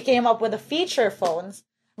we came up with the feature phones.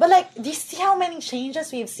 But, like, do you see how many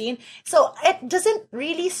changes we've seen? So it doesn't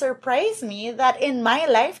really surprise me that in my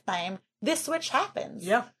lifetime, this switch happens.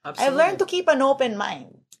 Yeah, absolutely. I've learned to keep an open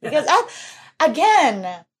mind. Because,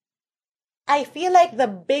 again, I feel like the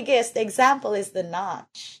biggest example is the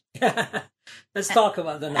notch. Let's talk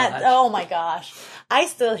about the notch. Oh, my gosh. I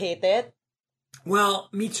still hate it. Well,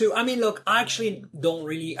 me too. I mean, look, I actually don't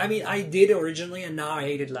really... I mean, I did originally, and now I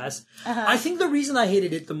hate it less. I think the reason I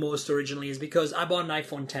hated it the most originally is because I bought an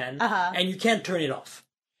iPhone X, and you can't turn it off.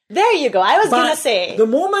 There you go. I was going to say. The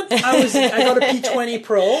moment I got a P20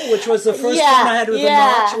 Pro, which was the first phone I had with a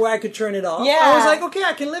notch where I could turn it off. I was like, okay,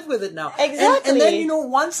 I can live with it now. Exactly. And then,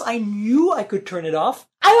 once I knew I could turn it off,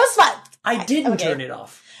 I didn't turn it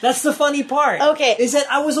off. That's the funny part. Okay. Is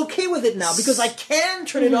that I was okay with it now because I can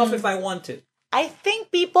turn it off if I want to. I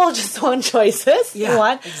think people just want choices.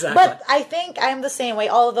 Yeah, exactly. But I think I'm the same way.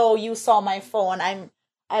 Although you saw my phone,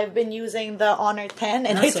 I've been using the Honor 10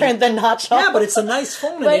 and I turned the notch off. Yeah, but it's a nice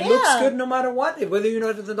phone and it looks good no matter what, whether you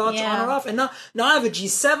know the notch on or off. And now I have a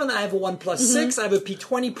G7, I have a OnePlus 6, I have a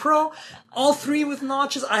P20 Pro, all three with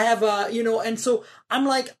notches. I have and so I'm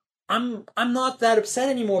like, I'm not that upset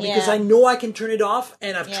anymore because I know I can turn it off,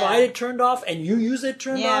 and I've tried it turned off, and you use it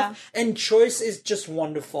turned off, and choice is just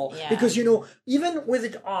wonderful because even with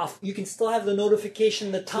it off, you can still have the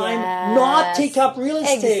notification, the time, not take up real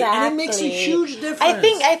estate, and it makes a huge difference.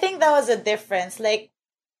 I think that was a difference. Like,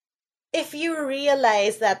 if you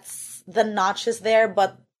realize that the notch is there,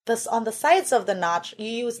 but on the sides of the notch, you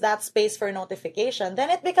use that space for notification, then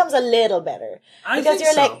it becomes a little better because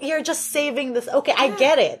you're just saving this. Okay, I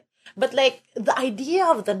get it. But, like, the idea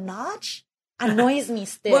of the notch annoys me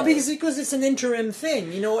still. Well, because it's an interim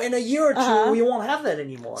thing. In a year or two, we won't have that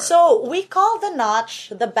anymore. So, we call the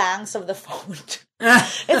notch the bangs of the phone.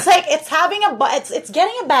 It's like it's it's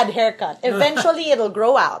getting a bad haircut. Eventually, it'll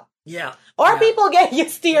grow out. Yeah. Or people get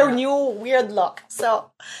used to your new weird look.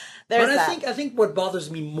 So, there's that. I think what bothers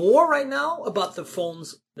me more right now about the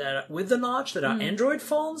phones that are with the notch, that are Android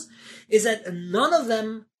phones, is that none of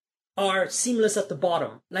them are seamless at the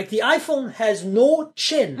bottom. Like, the iPhone has no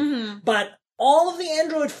chin, but all of the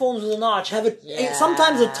Android phones with a notch have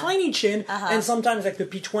sometimes a tiny chin, and sometimes, like the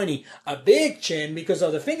P20, a big chin because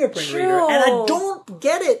of the fingerprint reader. And I don't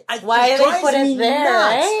get it. Why do they put it there,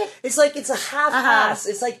 right? It's like it's a half-ass.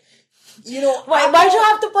 It's like, why'd you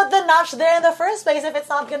have to put the notch there in the first place if it's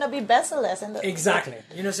not going to be bezel-less? Exactly.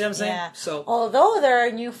 You know what I'm saying? Yeah. So, although there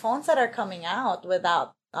are new phones that are coming out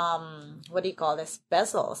without what do you call this?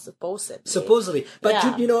 Bezels, supposedly. But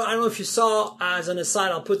I don't know if you saw, as an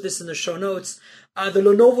aside, I'll put this in the show notes, the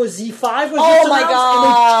Lenovo Z5 was just announced, and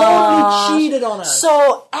they totally cheated on us.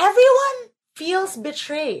 So everyone feels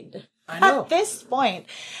betrayed. I know. At this point.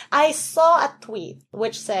 I saw a tweet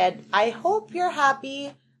which said, I hope you're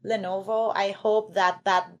happy, Lenovo. I hope that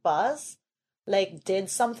buzz did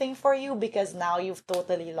something for you, because now you've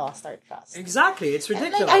totally lost our trust. Exactly. It's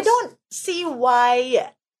ridiculous. And, I don't see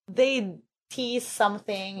why they tease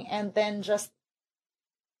something and then just...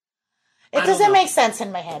 It doesn't make sense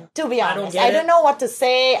in my head, to be honest. I don't know what to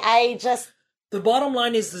say. The bottom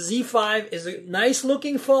line is the Z5 is a nice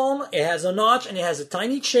looking phone. It has a notch and it has a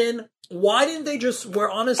tiny chin. Why didn't they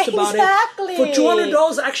were honest about it? For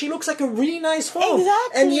 $200, it actually looks like a really nice phone.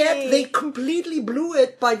 Exactly. And yet they completely blew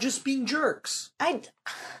it by just being jerks. I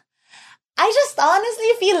just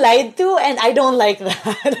honestly feel lied to, and I don't like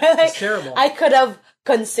that. It's terrible. I could have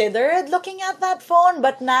considered looking at that phone,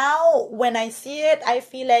 but now when I see it, I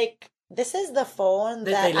feel like this is the phone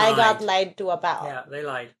that I got lied to about. Yeah, they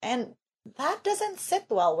lied. And that doesn't sit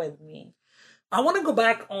well with me. I want to go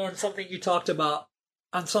back on something you talked about,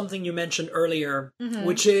 on something you mentioned earlier,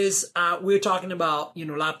 which is we were talking about,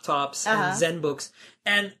 laptops and ZenBooks.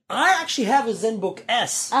 And I actually have a ZenBook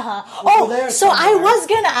S. Oh, so I was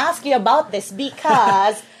going to ask you about this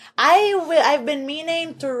because I've been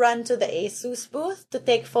meaning to run to the Asus booth to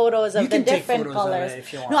take photos of the different colors.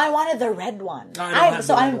 If you want. No, I wanted the red one. No, I don't have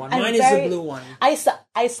the red one. Mine is the blue one.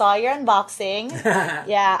 I saw your unboxing.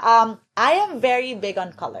 Yeah. I am very big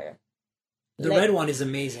on color. The red one is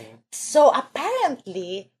amazing. So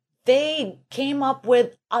apparently they came up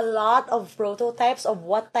with a lot of prototypes of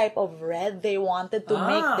what type of red they wanted to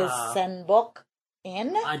make this ZenBook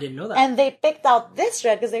in. I didn't know that. And they picked out this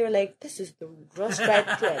red because they were like, this is the just right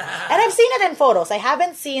red. And I've seen it in photos. I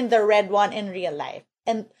haven't seen the red one in real life.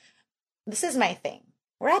 And this is my thing.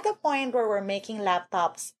 We're at the point where we're making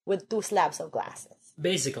laptops with 2 slabs of glasses.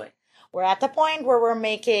 Basically. We're at the point where we're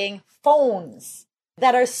making phones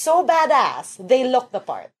that are so badass, they look the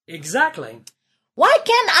part. Exactly. Why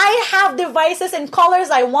can't I have devices in colors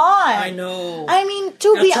I want? I know. I mean,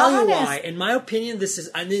 to be honest. I'll tell you why. In my opinion, this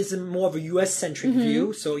is more of a US-centric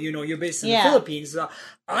view. So, you're based in the Philippines.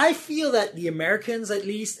 I feel that the Americans, at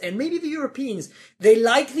least, and maybe the Europeans, they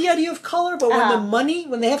like the idea of color, but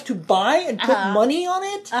when they have to buy and put money on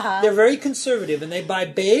it, they're very conservative, and they buy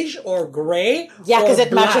beige or gray. Yeah, because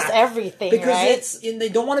it matches everything, because they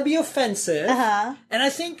don't want to be offensive. And I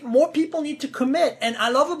think more people need to commit. And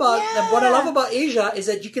what I love about Asia is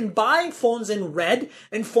that you can buy phones in red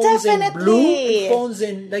and phones in blue and phones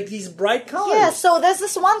in these bright colors. Yeah, so there's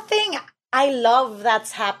this one thing I love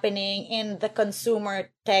that's happening in the consumer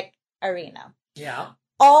tech arena. Yeah.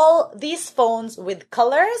 All these phones with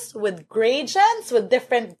colors, with gradients, with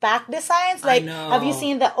different back designs. Like, have you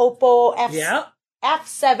seen the Oppo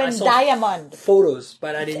F7 Diamond? Photos,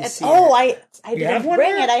 but I didn't see it. I didn't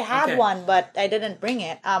bring it. I had one, but I didn't bring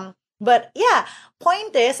it. But yeah,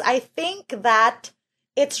 point is, I think that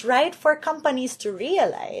it's right for companies to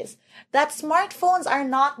realize that smartphones are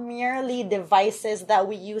not merely devices that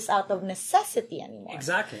we use out of necessity anymore.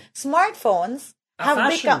 Exactly. Smartphones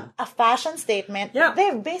have become a fashion statement. Yeah.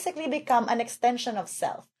 They've basically become an extension of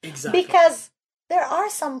self. Exactly. Because there are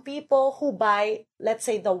some people who buy, let's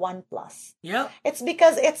say, the OnePlus. Yeah. It's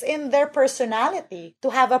because it's in their personality to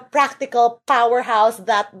have a practical powerhouse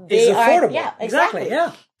that they are. Affordable. Yeah, exactly.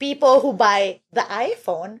 Yeah. People who buy the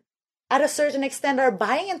iPhone, at a certain extent, are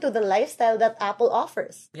buying into the lifestyle that Apple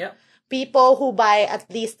offers. Yeah. People who buy,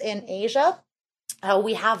 at least in Asia,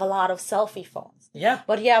 we have a lot of selfie phones. Yeah.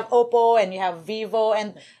 But you have Oppo and you have Vivo,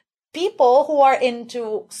 and people who are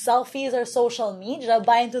into selfies or social media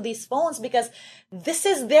buy into these phones because this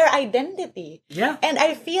is their identity. Yeah. And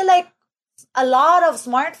I feel like a lot of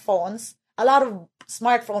smartphone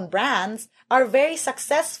brands are very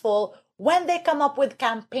successful when they come up with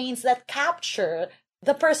campaigns that capture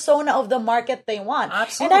the persona of the market they want.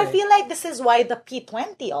 Absolutely. And I feel like this is why the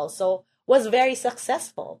P20 also was very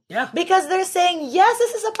successful. Yeah. Because they're saying, yes,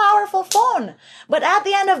 this is a powerful phone. But at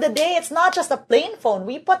the end of the day, it's not just a plain phone.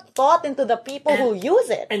 We put thought into the people who use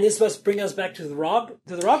it. And this must bring us back to the ROG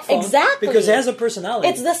phone. Exactly. Because it has a personality.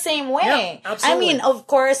 It's the same way. Yeah, absolutely. I mean, of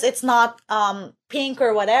course, it's not pink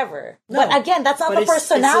or whatever. No, but again, that's not the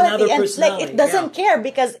personality. It's and it doesn't care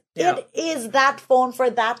because Yeah. it is that phone for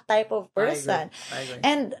that type of person. I agree.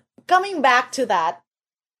 And coming back to that,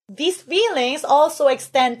 these feelings also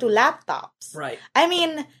extend to laptops. Right. I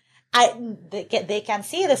mean, they can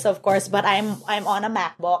see this, of course, but I'm on a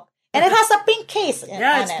MacBook and it has a pink case on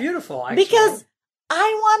it's it. beautiful, actually. Because I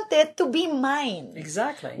want it to be mine.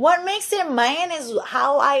 Exactly. What makes it mine is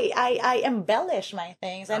how I embellish my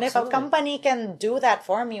things. And Absolutely. if a company can do that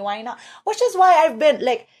for me, why not? Which is why I've been,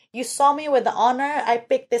 like, you saw me with the Honor. I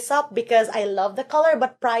picked this up because I love the color.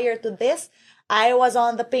 But prior to this, I was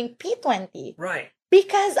on the pink P20. Right.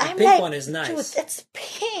 Because the I'm pink like, one is nice. dude, it's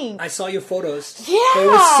pink. I saw your photos. Yeah. It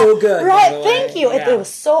was so good. Right. Thank you. Yeah. It was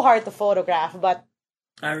so hard to photograph, but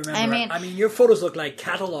I remember. I mean, your photos look like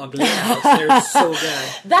catalog layouts. They're so good.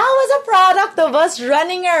 That was a product of us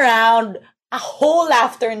running around a whole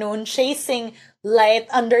afternoon chasing light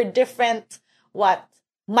under different,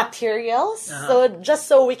 materials. So just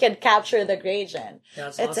so we could capture the gradient.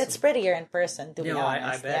 That's It's prettier in person, to be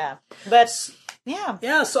honest. I bet. Yeah. But yeah.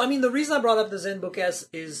 Yeah, so I mean, the reason I brought up the ZenBook S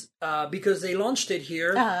is because they launched it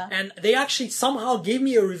here, and they actually somehow gave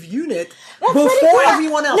me a review in it before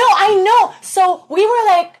everyone else. No, I know. So we were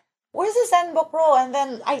like, "Where's the ZenBook Pro?" And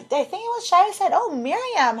then I think it was Shai said, "Oh,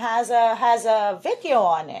 Miriam has a video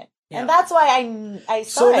on it." Yeah. And that's why I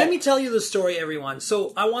saw it. So let me tell you the story, everyone.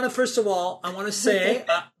 So I want to, first of all, say,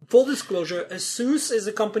 full disclosure, ASUS is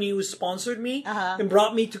a company who sponsored me and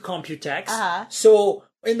brought me to Computex. So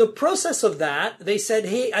in the process of that, they said,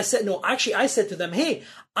 hey, I said to them, hey,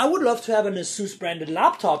 I would love to have an ASUS branded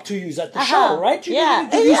laptop to use at the show, right?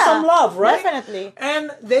 Give you some love, right? Definitely.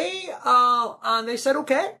 And they said,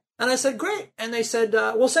 okay. And I said, great. And they said,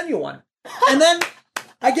 we'll send you one. And then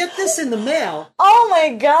I get this in the mail. Oh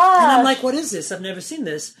my god! And I'm like, what is this? I've never seen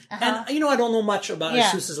this. And I don't know much about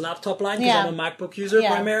ASUS's laptop line because I'm a MacBook user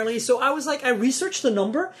primarily. So I was like, I researched the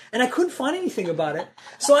number and I couldn't find anything about it.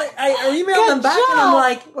 So I emailed them back and I'm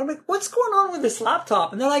like, what's going on with this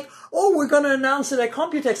laptop? And they're like, oh, we're going to announce it at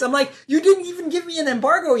Computex. I'm like, you didn't even give me an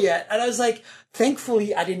embargo yet. And I was like,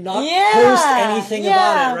 thankfully, I did not post anything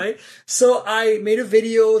about it, right? So I made a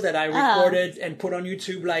video that I recorded and put on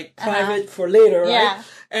YouTube, like private for later, right?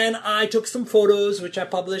 And I took some photos, which I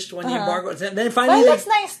published when the embargo. And then finally, that's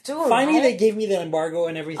nice too. Finally, they gave me the embargo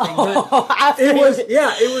and everything. But it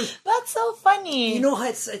was. That's so funny. You know,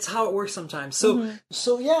 it's how it works sometimes. So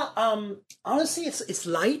honestly, it's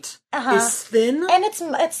light. It's thin, and it's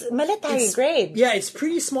military grade. Yeah, it's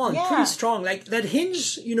pretty small and pretty strong. Like that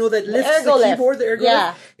hinge, that lifts the keyboard, the ergo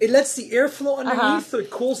lift. It lets the airflow underneath, so it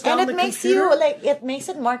cools down the computer. And it makes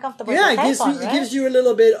it more comfortable. Yeah, it gives you a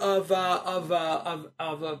little bit of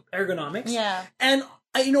ergonomics. Yeah, and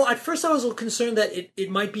at first I was a little concerned that it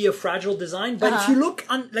might be a fragile design, but if you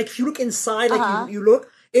look inside,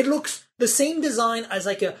 it looks the same design as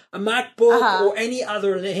like a MacBook or any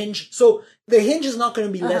other hinge. So the hinge is not going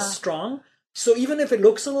to be less strong. So even if it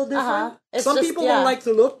looks a little different, some people don't like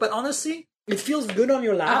the look, but honestly, it feels good on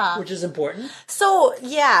your lap, which is important. So,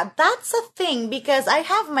 that's a thing because I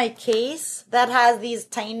have my case that has these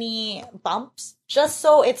tiny bumps just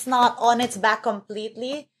so it's not on its back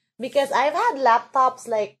completely because I've had laptops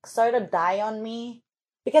sort of die on me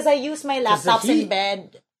because I use my laptops in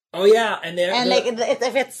bed. Oh, yeah. And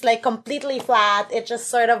if it's completely flat, it just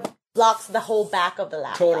sort of blocks the whole back of the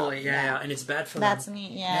laptop. Totally, yeah. And it's bad for them. That's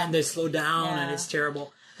me, yeah. And they slow down and it's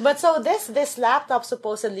terrible. But so this laptop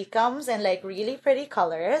supposedly comes in really pretty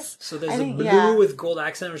colors. So there's a blue with gold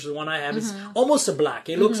accent, which is the one I have. It's almost a black.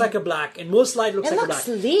 It looks like a black. In most light, it looks like a black.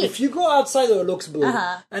 Sleek. If you go outside, though, it looks blue.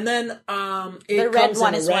 And then the red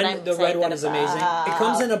one is what I'm The red one is amazing. It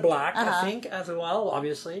comes in a black, I think, as well,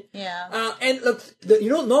 obviously. Yeah. And look,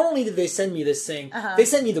 not only did they send me this thing, they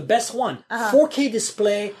sent me the best one. 4K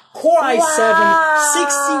display, Core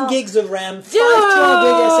i7, 16 gigs of RAM, 512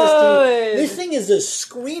 gig SSD. This thing is a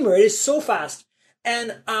screamer. It is so fast.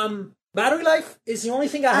 And battery life is the only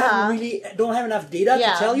thing I don't have enough data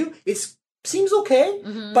to tell you. It seems okay,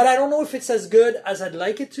 but I don't know if it's as good as I'd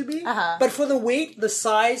like it to be. But for the weight, the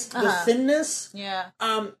size, the thinness,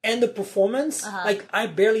 and the performance, I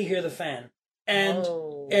barely hear the fan. And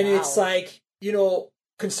it's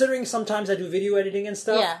considering sometimes I do video editing and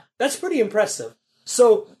stuff, that's pretty impressive.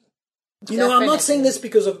 So, I'm not saying this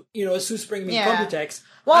because of, ASUS bringing me Computex.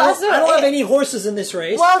 Well, I don't have any horses in this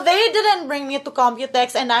race. Well, they didn't bring me to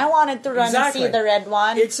Computex, and I wanted to run and see the red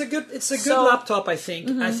one. It's a good laptop, I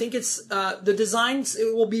think. I think it's the designs.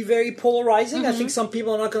 It will be very polarizing. I think some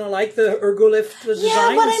people are not going to like the ergolift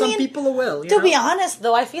design, and some people will. To be honest,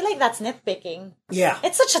 though, I feel like that's nitpicking. Yeah,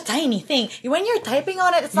 it's such a tiny thing. When you're typing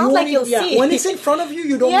on it, it's not like you'll see. When it's in front of you,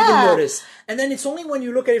 you don't even notice. And then it's only when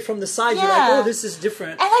you look at it from the side, you're like, oh, this is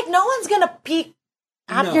different. And no one's gonna peek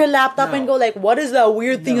at your laptop and go what is that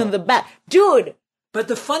weird thing on the back? Dude! But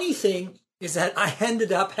the funny thing is that I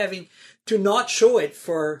ended up having to not show it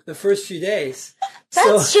for the first few days.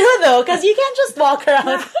 That's true though, because you can't just walk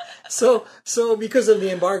around. So because of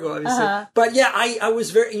the embargo, obviously. But yeah, I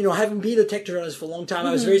was very, having been a tech journalist for a long time,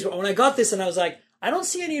 I was very, when I got this and I was like, I don't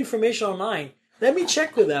see any information online. Let me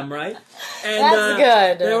check with them, right? And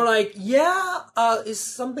that's good. They were like, is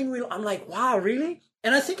something real? I'm like, wow, really?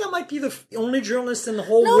 And I think I might be the only journalist in the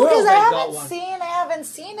whole world that got one. I haven't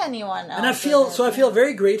seen anyone else. And I feel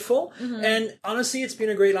very grateful. And honestly, it's been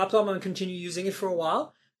a great laptop. I'm going to continue using it for a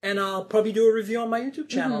while. And I'll probably do a review on my YouTube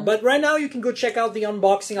channel. But right now, you can go check out the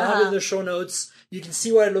unboxing. I'll have it in the show notes. You can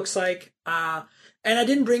see what it looks like. And I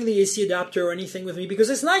didn't bring the AC adapter or anything with me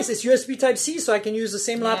because it's nice. It's USB Type-C, so I can use the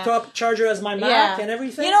same laptop charger as my Mac and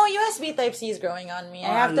everything. USB Type-C is growing on me. I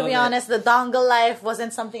have to be honest, the dongle life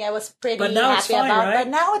wasn't something I was pretty happy about. Right? But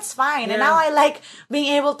now it's fine. Yeah. And now I like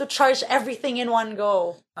being able to charge everything in one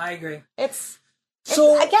go. I agree. It's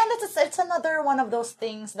another one of those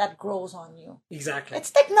things that grows on you. Exactly.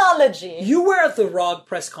 It's technology. You were at the ROG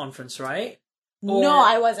press conference, right? No,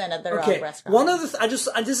 I wasn't at the ROG press conference. One of the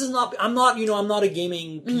I'm not a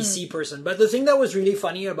gaming PC person, but the thing that was really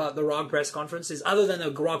funny about the ROG press conference is, other than the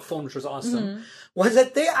ROG Phone, which was awesome, was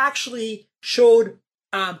that they actually showed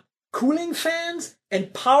cooling fans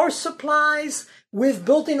and power supplies with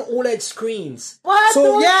built-in OLED screens. What?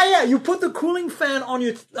 So yeah, you put the cooling fan on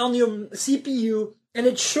your CPU, and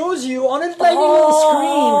it shows you on a tiny little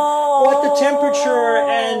screen what the temperature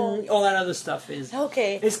and all that other stuff is.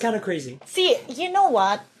 Okay. It's kind of crazy. See, you know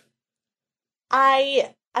what?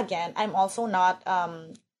 I'm also not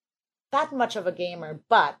that much of a gamer,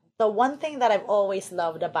 but the one thing that I've always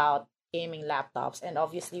loved about gaming laptops, and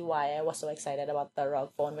obviously why I was so excited about the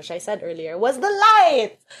ROG Phone, which I said earlier, was the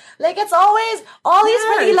light. Like, it's always all these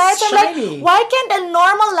pretty lights. I'm like, why can't a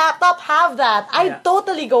normal laptop have that? I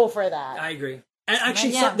totally go for that. I agree. And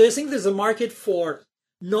actually, I think there's a market for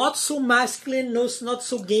not so masculine, not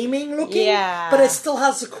so gaming looking, but it still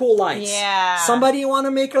has the cool lights. Yeah. Somebody want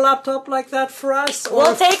to make a laptop like that for us? Or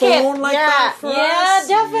we'll a take phone it. like that for us? Yeah,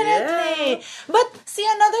 definitely. Yeah. But see,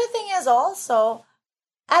 another thing is also,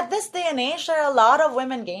 at this day and age, there are a lot of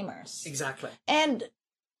women gamers. Exactly. And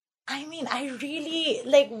I mean, I really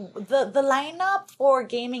like the lineup for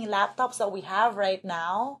gaming laptops that we have right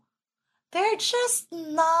now. They're just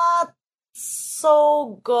not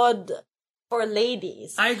so good for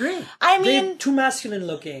ladies. I agree. I mean, they're too masculine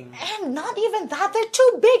looking. And not even that, they're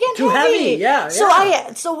too big and too heavy. Yeah.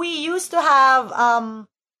 So we used to have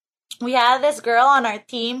we had this girl on our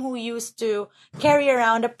team who used to carry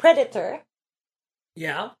around a Predator.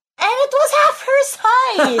 Yeah. And it was half her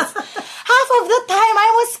size. Half of the time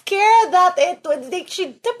I was scared that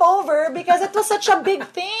she'd tip over because it was such a big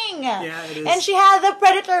thing. Yeah, it is. And she had the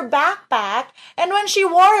Predator backpack, and when she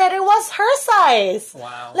wore it, it was her size.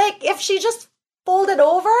 Wow. Like, if she just folded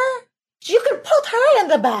over, you could put her in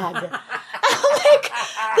the bag. I'm like,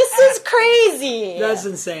 this is crazy. That's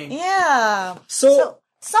insane. Yeah. So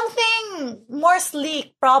something more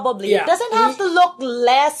sleek, probably. Yeah. It doesn't have to look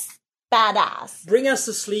less badass. Bring us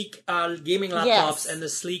the sleek gaming laptops and the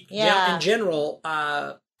sleek, in general,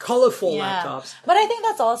 colorful laptops. But I think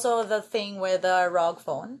that's also the thing with the ROG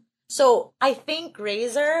Phone. So I think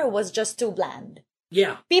Razer was just too bland.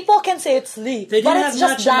 Yeah. People can say it's sleek, they didn't but have it's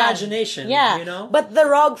just much bland. imagination, you know? But the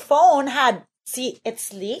ROG Phone it's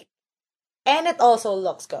sleek, and it also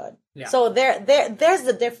looks good. Yeah. So there's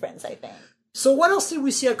the difference, I think. So what else did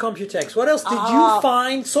we see at Computex? What else did you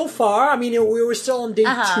find so far? I mean, we were still on day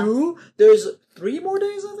 2. There's 3 more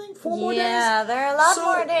days, I think? 4 more days? Yeah, there are a lot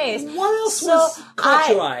more days. What else caught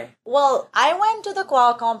your eye? Well, I went to the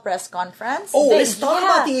Qualcomm press conference. Oh, let's talk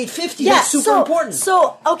about the 850. That's super important.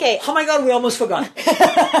 So, okay. Oh my God, we almost forgot.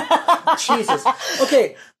 Jesus.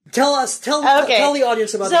 Okay. Tell the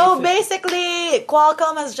audience about the 850. So basically,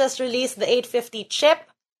 Qualcomm has just released the 850 chip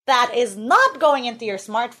that is not going into your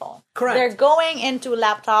smartphone. Correct. They're going into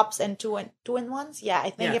laptops and two-in-ones. Yeah, I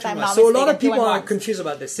think if I'm not mistaken. So a lot of people are confused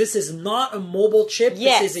about this. This is not a mobile chip.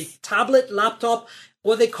 Yes. This is a tablet, laptop,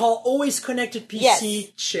 what they call always connected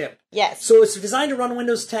PC chip. Yes. So it's designed to run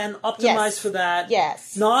Windows 10, optimized for that.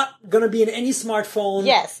 Yes. Not going to be in any smartphone.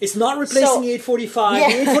 Yes. It's not replacing the 845.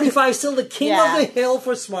 The 845 is still the king of the hill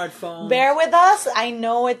for smartphones. Bear with us. I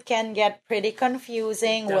know it can get pretty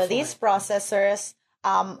confusing with these processors.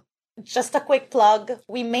 Just a quick plug.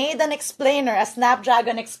 We made an explainer, a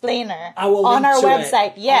Snapdragon explainer on our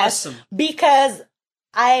website. Yes. Awesome. Because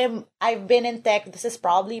I've been in tech. This is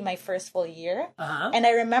probably my first full year. And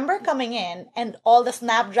I remember coming in and all the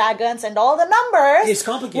Snapdragons and all the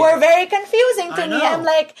numbers were very confusing to me. I'm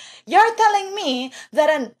like, you're telling me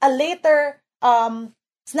that a later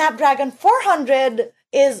Snapdragon 400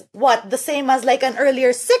 is the same as like an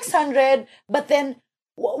earlier 600, but then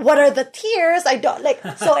what are the tiers? I don't like.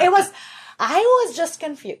 So I was just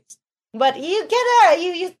confused. But you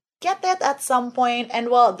get that at some point. And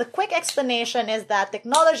the quick explanation is that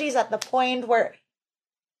technology is at the point where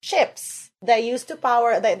chips that used to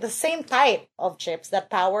power the same type of chips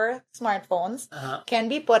that power smartphones can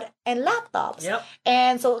be put in laptops. Yep.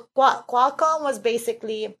 And so Qualcomm was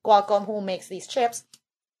basically Qualcomm, who makes these chips,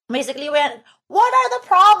 basically went, what are the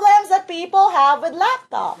problems that people have with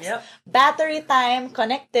laptops? Yep. Battery time,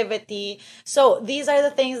 connectivity. So these are the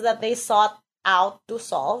things that they sought out to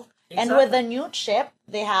solve. Exactly. And with the new chip,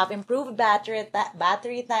 they have improved battery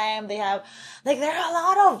time. They have there are a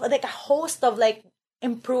lot of a host of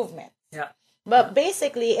improvements. Yeah. But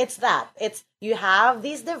basically, it's you have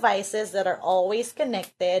these devices that are always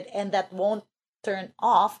connected and that won't turn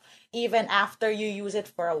off even after you use it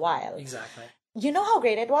for a while. Exactly. You know how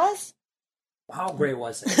great it was? How great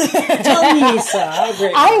was it? Tell me, Isa, how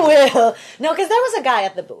great I will. No, because there was a guy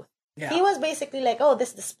at the booth. Yeah. He was basically like, oh,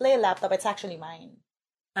 this display laptop, it's actually mine.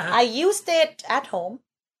 I used it at home,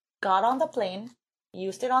 got on the plane,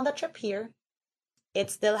 used it on the trip here. It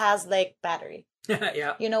still has battery.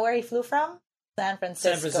 Yeah. You know where he flew from? San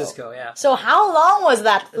Francisco. Yeah. So how long was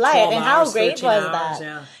that flight, and how great was hours,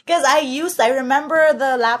 that? Because I remember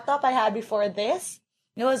the laptop I had before this.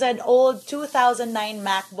 It was an old 2009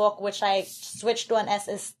 MacBook, which I switched to an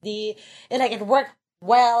SSD, and it worked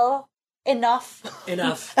well enough.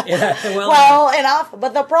 Yeah. Well enough.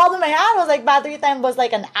 But the problem I had was battery time was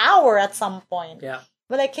an hour at some point. Yeah.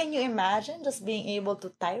 But can you imagine just being able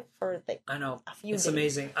to type for I know. A few it's days?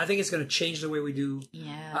 Amazing. I think it's going to change the way we do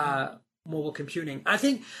mobile computing. I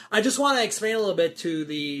just want to explain a little bit to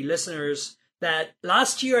the listeners that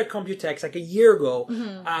last year at Computex, a year ago,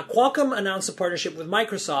 Qualcomm announced a partnership with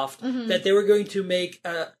Microsoft that they were going to make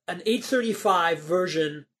an 835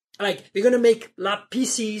 version. They're going to make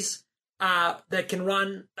PCs that can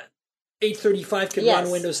run 835 can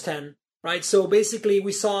run Windows 10, right? So basically,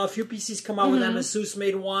 we saw a few PCs come out with them. ASUS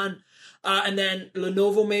made one, and then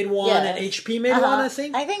Lenovo made one, and HP made one. I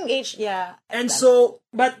think. And so,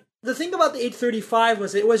 but the thing about the 835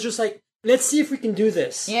 was it was just let's see if we can do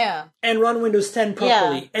this. Yeah. And run Windows 10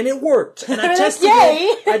 properly. Yeah. And it worked. And I tested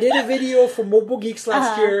it. I did a video for Mobile Geeks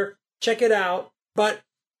last year. Check it out. But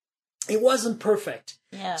it wasn't perfect.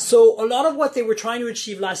 Yeah. So a lot of what they were trying to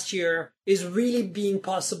achieve last year is really being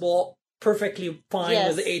possible perfectly fine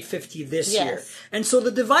with the 850 this year. And so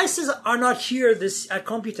the devices are not here at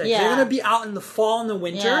Computex. They're going to be out in the fall and the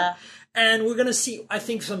winter. Yeah. And we're going to see, I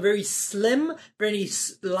think, some very slim, very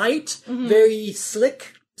light, very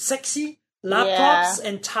slick, sexy laptops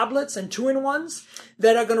and tablets and 2-in-1s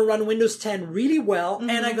that are going to run Windows 10 really well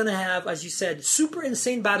and are going to have, as you said, super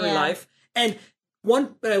insane battery life and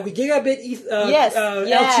gigabit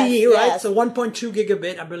LTE, right? So 1.2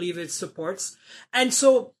 gigabit, I believe it supports. And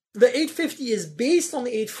so the 850 is based on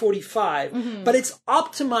the 845, but it's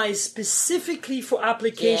optimized specifically for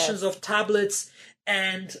applications of tablets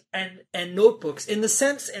and notebooks in the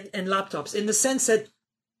sense and laptops in the sense that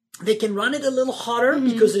they can run it a little hotter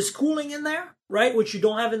because there's cooling in there, right? Which you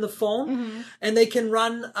don't have in the phone. And they can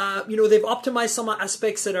run, they've optimized some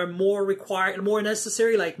aspects that are more required, more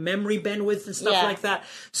necessary, like memory bandwidth and stuff like that.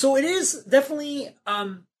 So it is definitely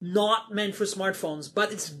not meant for smartphones,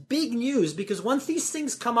 but it's big news because once these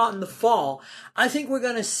things come out in the fall, I think we're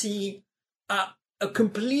going to see a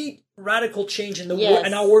complete radical change in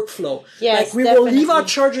in our workflow. Yes, we will leave our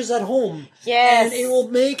chargers at home. Yes. And it will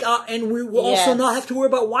make and we will also not have to worry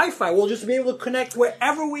about Wi-Fi. We'll just be able to connect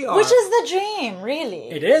wherever we are. Which is the dream, really.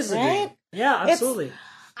 It is the dream. Yeah, absolutely.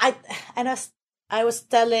 I was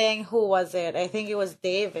telling, who was it? I think it was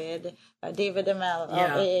David Amel of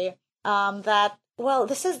AA, that,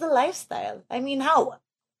 this is the lifestyle. I mean,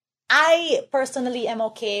 I personally am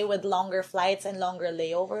okay with longer flights and longer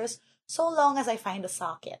layovers so long as I find a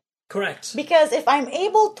socket. Correct. Because if I'm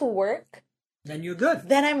able to work, then you're good.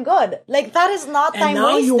 Then I'm good. That is not time wasted. And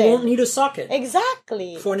now you won't need a socket.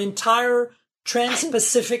 Exactly. For an entire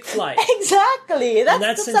trans-Pacific flight. Exactly.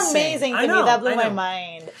 That's amazing to me. That blew my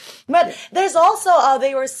mind. But there's also,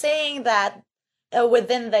 they were saying that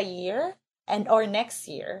within the year or next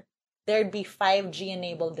year, there'd be 5G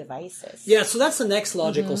enabled devices. Yeah, so that's the next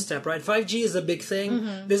logical step, right? 5G is a big thing.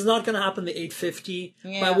 This is not going to happen the 850,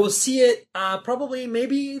 but we'll see it probably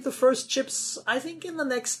maybe the first chips, I think, in the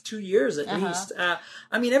next 2 years at least.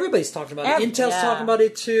 Everybody's talking about it. Intel's talking about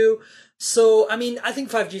it too. So, I think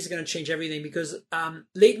 5G is going to change everything because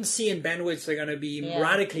latency and bandwidth are going to be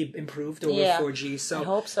radically improved over 4G. So I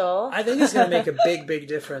hope so. I think it's going to make a big, big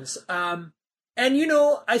difference. And,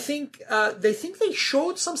 I think they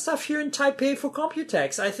showed some stuff here in Taipei for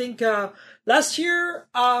Computex. I think last year,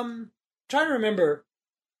 trying to remember,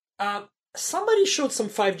 somebody showed some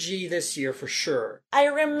 5G this year for sure. I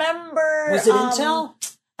remember... Was it Intel?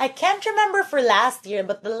 I can't remember for last year,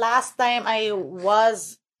 but the last time I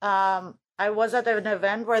was at an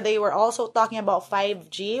event where they were also talking about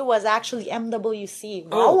 5G was actually MWC.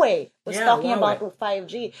 Huawei was talking about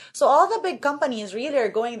 5G. So all the big companies really are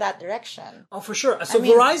going that direction. Oh, for sure. So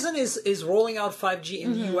Verizon is rolling out 5G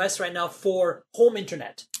in the US right now for home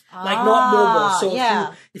internet. Not mobile.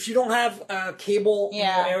 So if you don't have cable in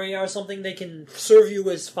your area or something, they can serve you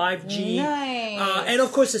as 5G. Nice. And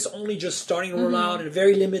of course, it's only just starting to roll out in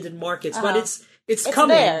very limited markets. But it's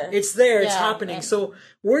coming. It's there. It's happening. Yeah. So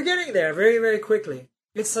we're getting there very, very quickly.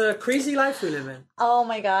 It's a crazy life we live in. Oh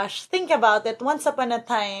my gosh. Think about it. Once upon a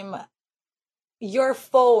time, your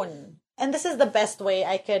phone, and this is the best way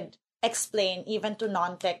I could explain even to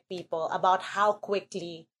non-tech people about how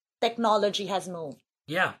quickly technology has moved.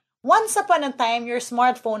 Yeah. Once upon a time, your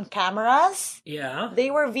smartphone cameras,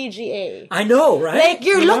 they were VGA. I know, right?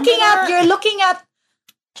 You're looking at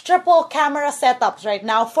triple camera setups right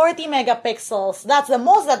now, 40 megapixels. That's the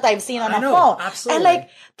most that I've seen on a phone. Absolutely. And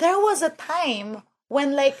there was a time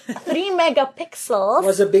when like 3 megapixels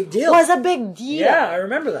was a big deal. Yeah, I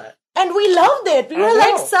remember that. And we loved it. We were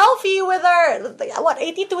like selfie with our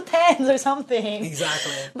 8210s or something.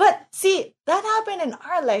 Exactly. But see, that happened in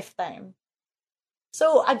our lifetime.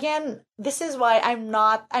 So again, this is why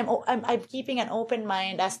I'm keeping an open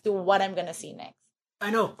mind as to what I'm gonna see next. I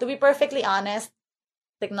know. To be perfectly honest,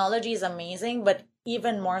 technology is amazing, but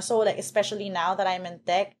even more so, like especially now that I'm in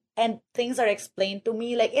tech and things are explained to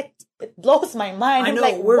me, like it blows my mind. I know.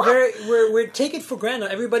 Like, we're take it for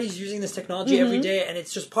granted. Everybody's using this technology every day, and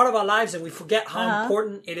it's just part of our lives, and we forget how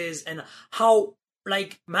important it is and how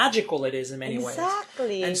like magical it is in many ways.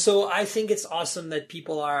 Exactly. And so I think it's awesome that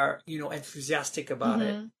people are, enthusiastic about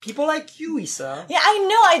it. People like you, Isa. Yeah, I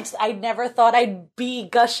know. I never thought I'd be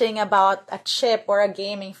gushing about a chip or a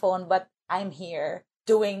gaming phone, but I'm here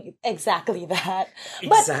doing exactly that.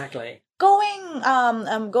 Exactly.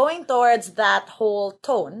 But going towards that whole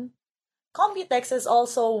tone, Computex is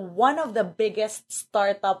also one of the biggest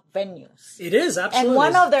startup venues. It is, absolutely. And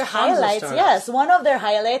one of their highlights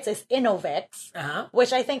is Innovex,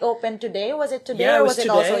 which I think opened today. Was it today or was it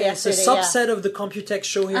also yesterday? It's a subset of the Computex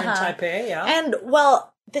show here in Taipei, And,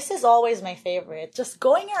 well, this is always my favorite. Just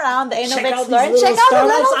going around the Innovex store and check out the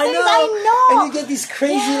little things. I know. And you get these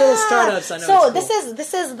crazy little startups. I know. So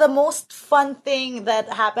this is the most fun thing that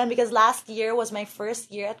happened because last year was my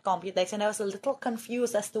first year at Computex and I was a little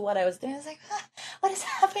confused as to what I was doing. I was like, what is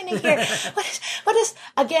happening here? what is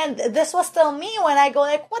again, this was still me when I go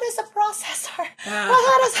like, what is a processor?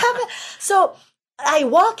 What has happened? So I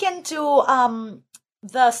walk into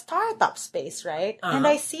the startup space, right? And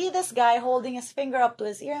I see this guy holding his finger up to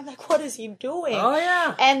his ear. I'm like, what is he doing? Oh,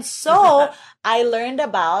 yeah. And so I learned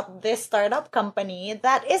about this startup company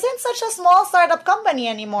that isn't such a small startup company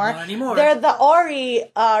anymore. Not anymore. They're the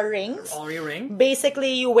Ori rings. Ori ring.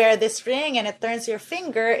 Basically, you wear this ring and it turns your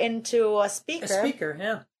finger into a speaker. A speaker,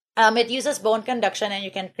 yeah. It uses bone conduction and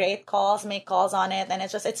you can create calls, make calls on it. And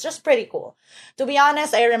it's just pretty cool. To be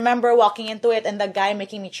honest, I remember walking into it and the guy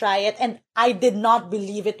making me try it. And I did not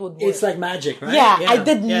believe it would work. It's like magic, right? Yeah, I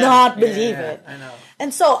did not believe it. I know.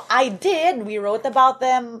 And so I did. We wrote about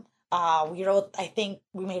them. I think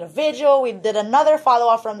we made a video. We did another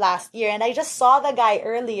follow-up from last year. And I just saw the guy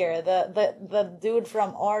earlier, the dude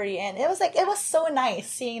from Ori. And it was so nice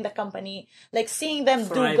seeing the company, like seeing them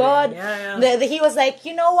thriving. do good. Yeah. He was like,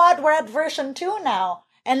 you know what? We're at version 2 now.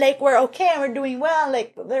 And like, we're okay and we're doing well.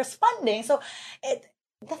 Like, there's funding. So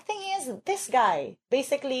the thing is, this guy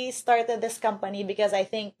basically started this company because I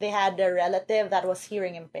think they had a relative that was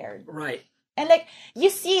hearing impaired. Right. And like, you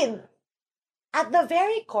see, at the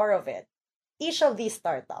very core of it, each of these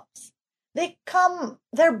startups,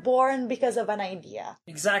 they're born because of an idea.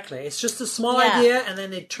 Exactly. It's just a small idea and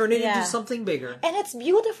then they turn it into something bigger. And it's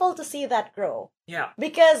beautiful to see that grow. Yeah.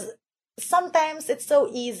 Because sometimes it's so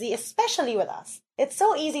easy, especially with us. It's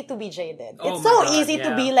so easy to be jaded. Oh it's so easy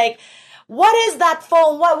to be like, what is that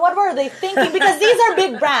phone? What were they thinking? Because these are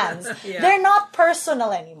big brands. They're not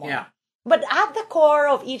personal anymore. Yeah. But at the core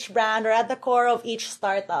of each brand or at the core of each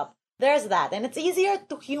startup, there's that. And it's easier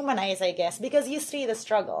to humanize, I guess, because you see the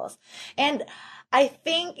struggles. And I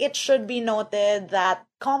think it should be noted that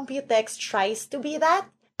Computex tries to be that.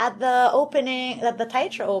 At the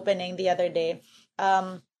Taitra opening the other day,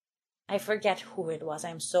 I forget who it was.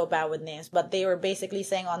 I'm so bad with names. But they were basically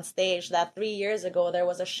saying on stage that 3 years ago, there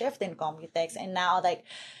was a shift in Computex. And now, like,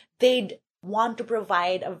 they'd want to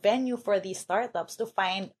provide a venue for these startups to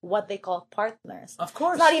find what they call partners. Of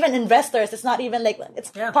course. It's not even investors. It's not even like, it's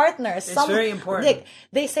partners. It's very important. Like,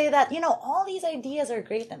 they say that, all these ideas are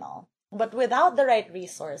great and all. But without the right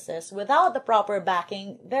resources, without the proper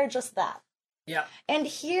backing, they're just that. Yeah. And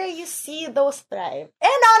here you see those thrive.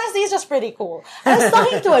 And honestly, it's just pretty cool. I was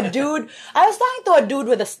talking to a dude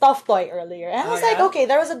with a stuffed toy earlier. And I was like, okay,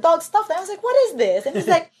 there was a dog stuffed. And I was like, what is this? And he's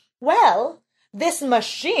like, well, this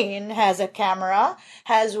machine has a camera,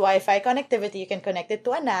 has Wi-Fi connectivity. You can connect it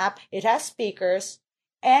to an app. It has speakers.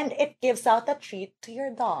 And it gives out a treat to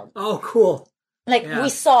your dog. Oh, cool. We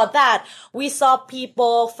saw that. We saw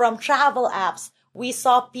people from travel apps. We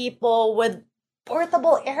saw people with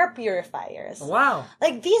portable air purifiers. Wow.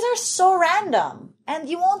 Like, these are so random. And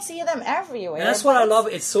you won't see them everywhere. And that's what I love.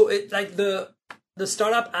 It's so, like the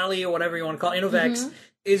startup alley or whatever you want to call it, Innovex,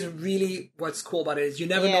 is really what's cool about it is you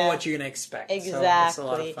never know what you're going to expect. Exactly. So it's a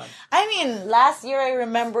lot of fun. I mean, last year I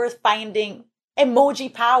remember finding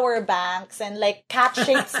emoji power banks and like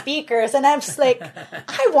cat-shaped speakers, and I'm just like,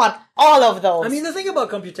 I want all of those. I mean, the thing about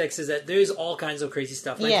Computex is that there's all kinds of crazy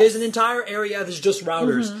stuff. Like there's an entire area that's just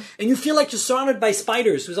routers, and you feel like you're surrounded by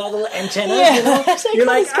spiders with all the little antennas. You're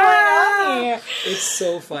like, what's going on here? It's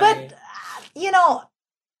so funny. But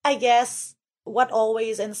I guess what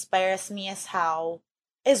always inspires me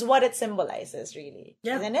is what it symbolizes, really.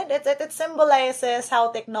 Yeah. Isn't it? It symbolizes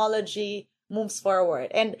how technology moves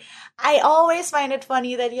forward. And I always find it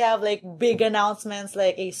funny that you have like big announcements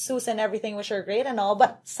like ASUS and everything, which are great and all,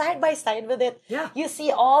 but side by side with it, you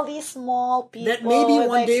see all these small people that maybe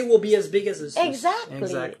one day will be as big as ASUS. Exactly.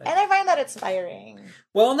 And I find that inspiring.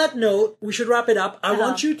 Well, on that note, we should wrap it up. I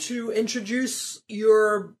want you to introduce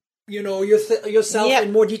yourself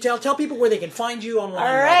in more detail. Tell people where they can find you online.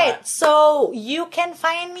 All right. So you can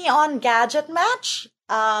find me on GadgetMatch.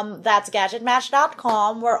 That's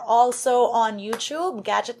GadgetMatch.com. We're also on YouTube,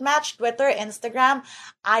 GadgetMatch, Twitter, Instagram.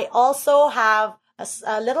 I also have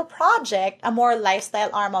a little project, a more lifestyle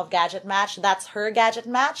arm of GadgetMatch. That's Her Gadget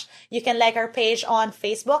Match. You can like our page on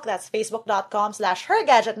Facebook. That's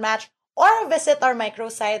facebook.com/HerGadgetMatch, or visit our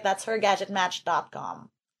microsite. That's HerGadgetMatch.com.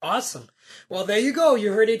 Awesome. Well, there you go.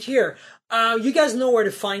 You heard it here. You guys know where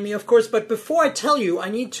to find me, of course, but before I tell you, I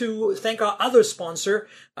need to thank our other sponsor.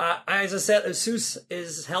 As I said, ASUS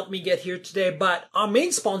has helped me get here today, but our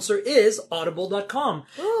main sponsor is Audible.com.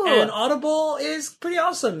 Ooh. And Audible is pretty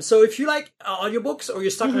awesome. So if you like audiobooks, or you're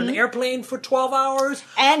stuck on an airplane for 12 hours.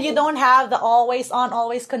 And you don't have the always on,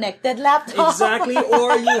 always connected laptop. Exactly.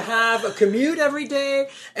 Or you have a commute every day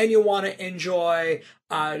and you want to enjoy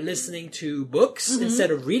listening to books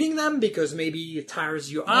instead of reading them because maybe it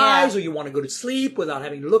tires your eyes or you want to go to sleep without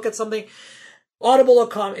having to look at something.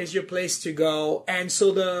 Audible.com is your place to go. And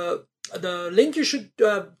so the link you should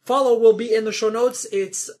follow will be in the show notes.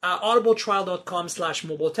 It's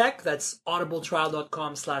audibletrial.com/mobiletech. That's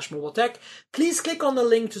audibletrial.com/mobiletech. Please click on the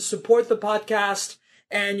link to support the podcast,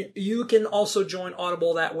 and you can also join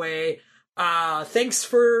Audible that way. Thanks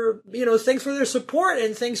for their support,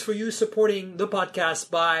 and thanks for you supporting the podcast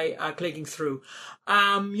by clicking through.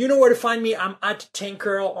 You know where to find me. I'm at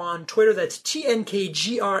Tankgirl on Twitter. That's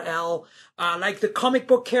TNKGRL. Like the comic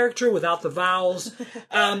book character without the vowels.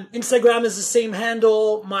 Instagram is the same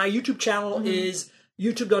handle. My YouTube channel is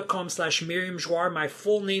youtube.com/Miriam Jouar. My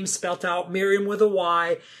full name spelled out, Miriam with a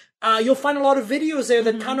Y. You'll find a lot of videos there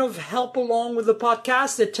that kind of help along with the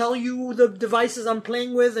podcast, that tell you the devices I'm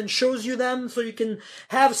playing with and shows you them so you can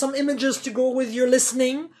have some images to go with your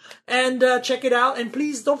listening, and check it out. And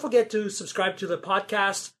please don't forget to subscribe to the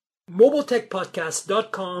podcast,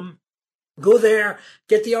 mobiletechpodcast.com. Go there,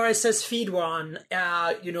 get the RSS feed. We're on,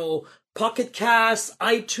 Pocket Cast,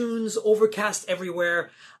 iTunes, Overcast, everywhere.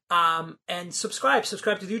 And subscribe to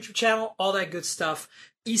the YouTube channel, all that good stuff.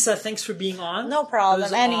 Isa, thanks for being on. No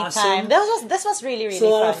problem. Anytime. Awesome. This was really, really fun.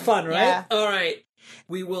 It's a lot of fun, right? Yeah. All right.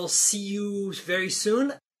 We will see you very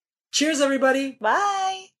soon. Cheers, everybody.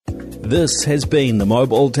 Bye. This has been the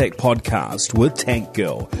Mobile Tech Podcast with Tank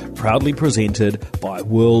Girl, proudly presented by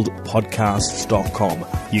worldpodcasts.com.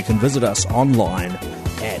 You can visit us online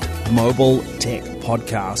at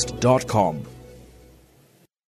mobiletechpodcast.com.